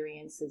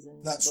experiences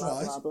and that's blah,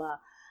 right. blah, blah.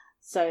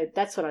 So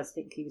that's what I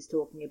think he was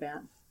talking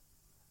about.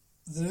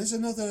 There is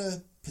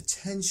another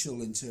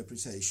potential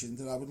interpretation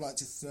that I would like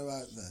to throw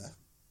out there.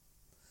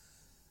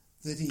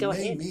 That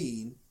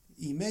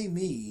he may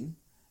mean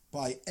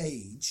by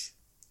age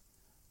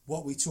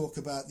what we talk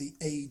about the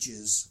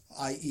ages,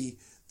 i.e.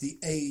 the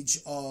age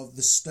of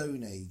the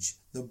Stone Age,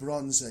 the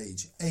Bronze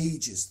Age,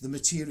 ages, the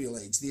Material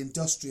Age, the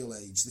Industrial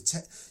Age,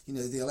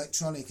 the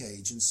Electronic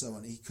Age, and so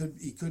on. He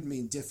could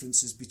mean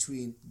differences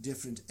between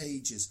different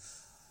ages.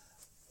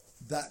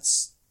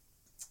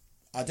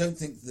 I don't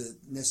think that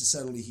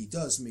necessarily he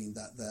does mean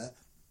that there,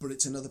 but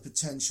it's another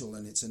potential,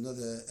 and it's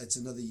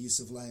another use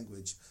of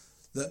language.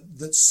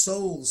 That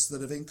souls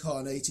that have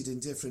incarnated in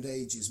different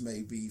ages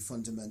may be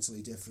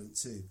fundamentally different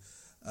too.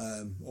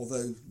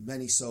 Although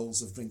many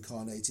souls have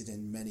incarnated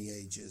in many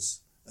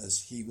ages,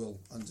 as he will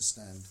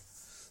understand.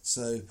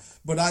 So,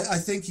 but I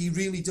think he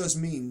really does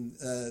mean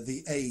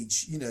the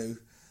age, in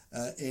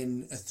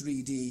a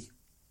 3D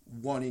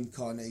one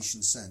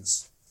incarnation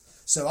sense.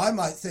 So I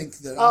might think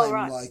that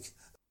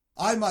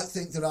I might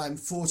think that I'm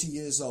 40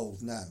 years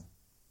old now,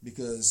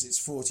 because it's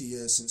 40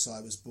 years since I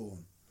was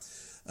born.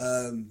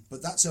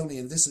 But that's only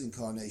in this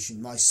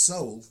incarnation. My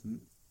soul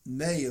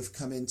may have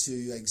come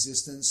into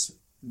existence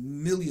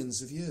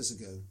millions of years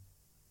ago,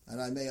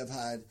 and I may have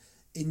had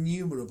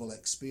innumerable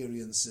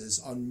experiences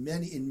in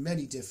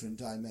many different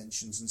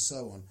dimensions and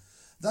so on.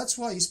 That's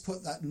why he's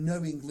put that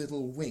knowing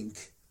little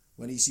wink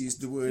when he's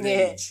used the word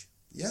age.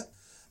 Yeah.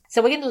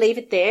 So we're going to leave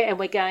it there, and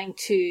we're going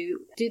to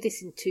do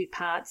this in 2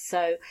 parts.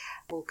 So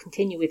we'll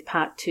continue with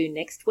part 2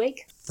 next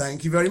week.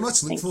 Thank you very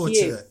much. Look forward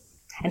to it.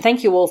 And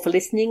thank you all for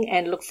listening,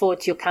 and look forward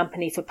to your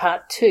company for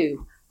part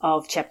 2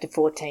 of chapter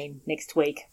 14 next week.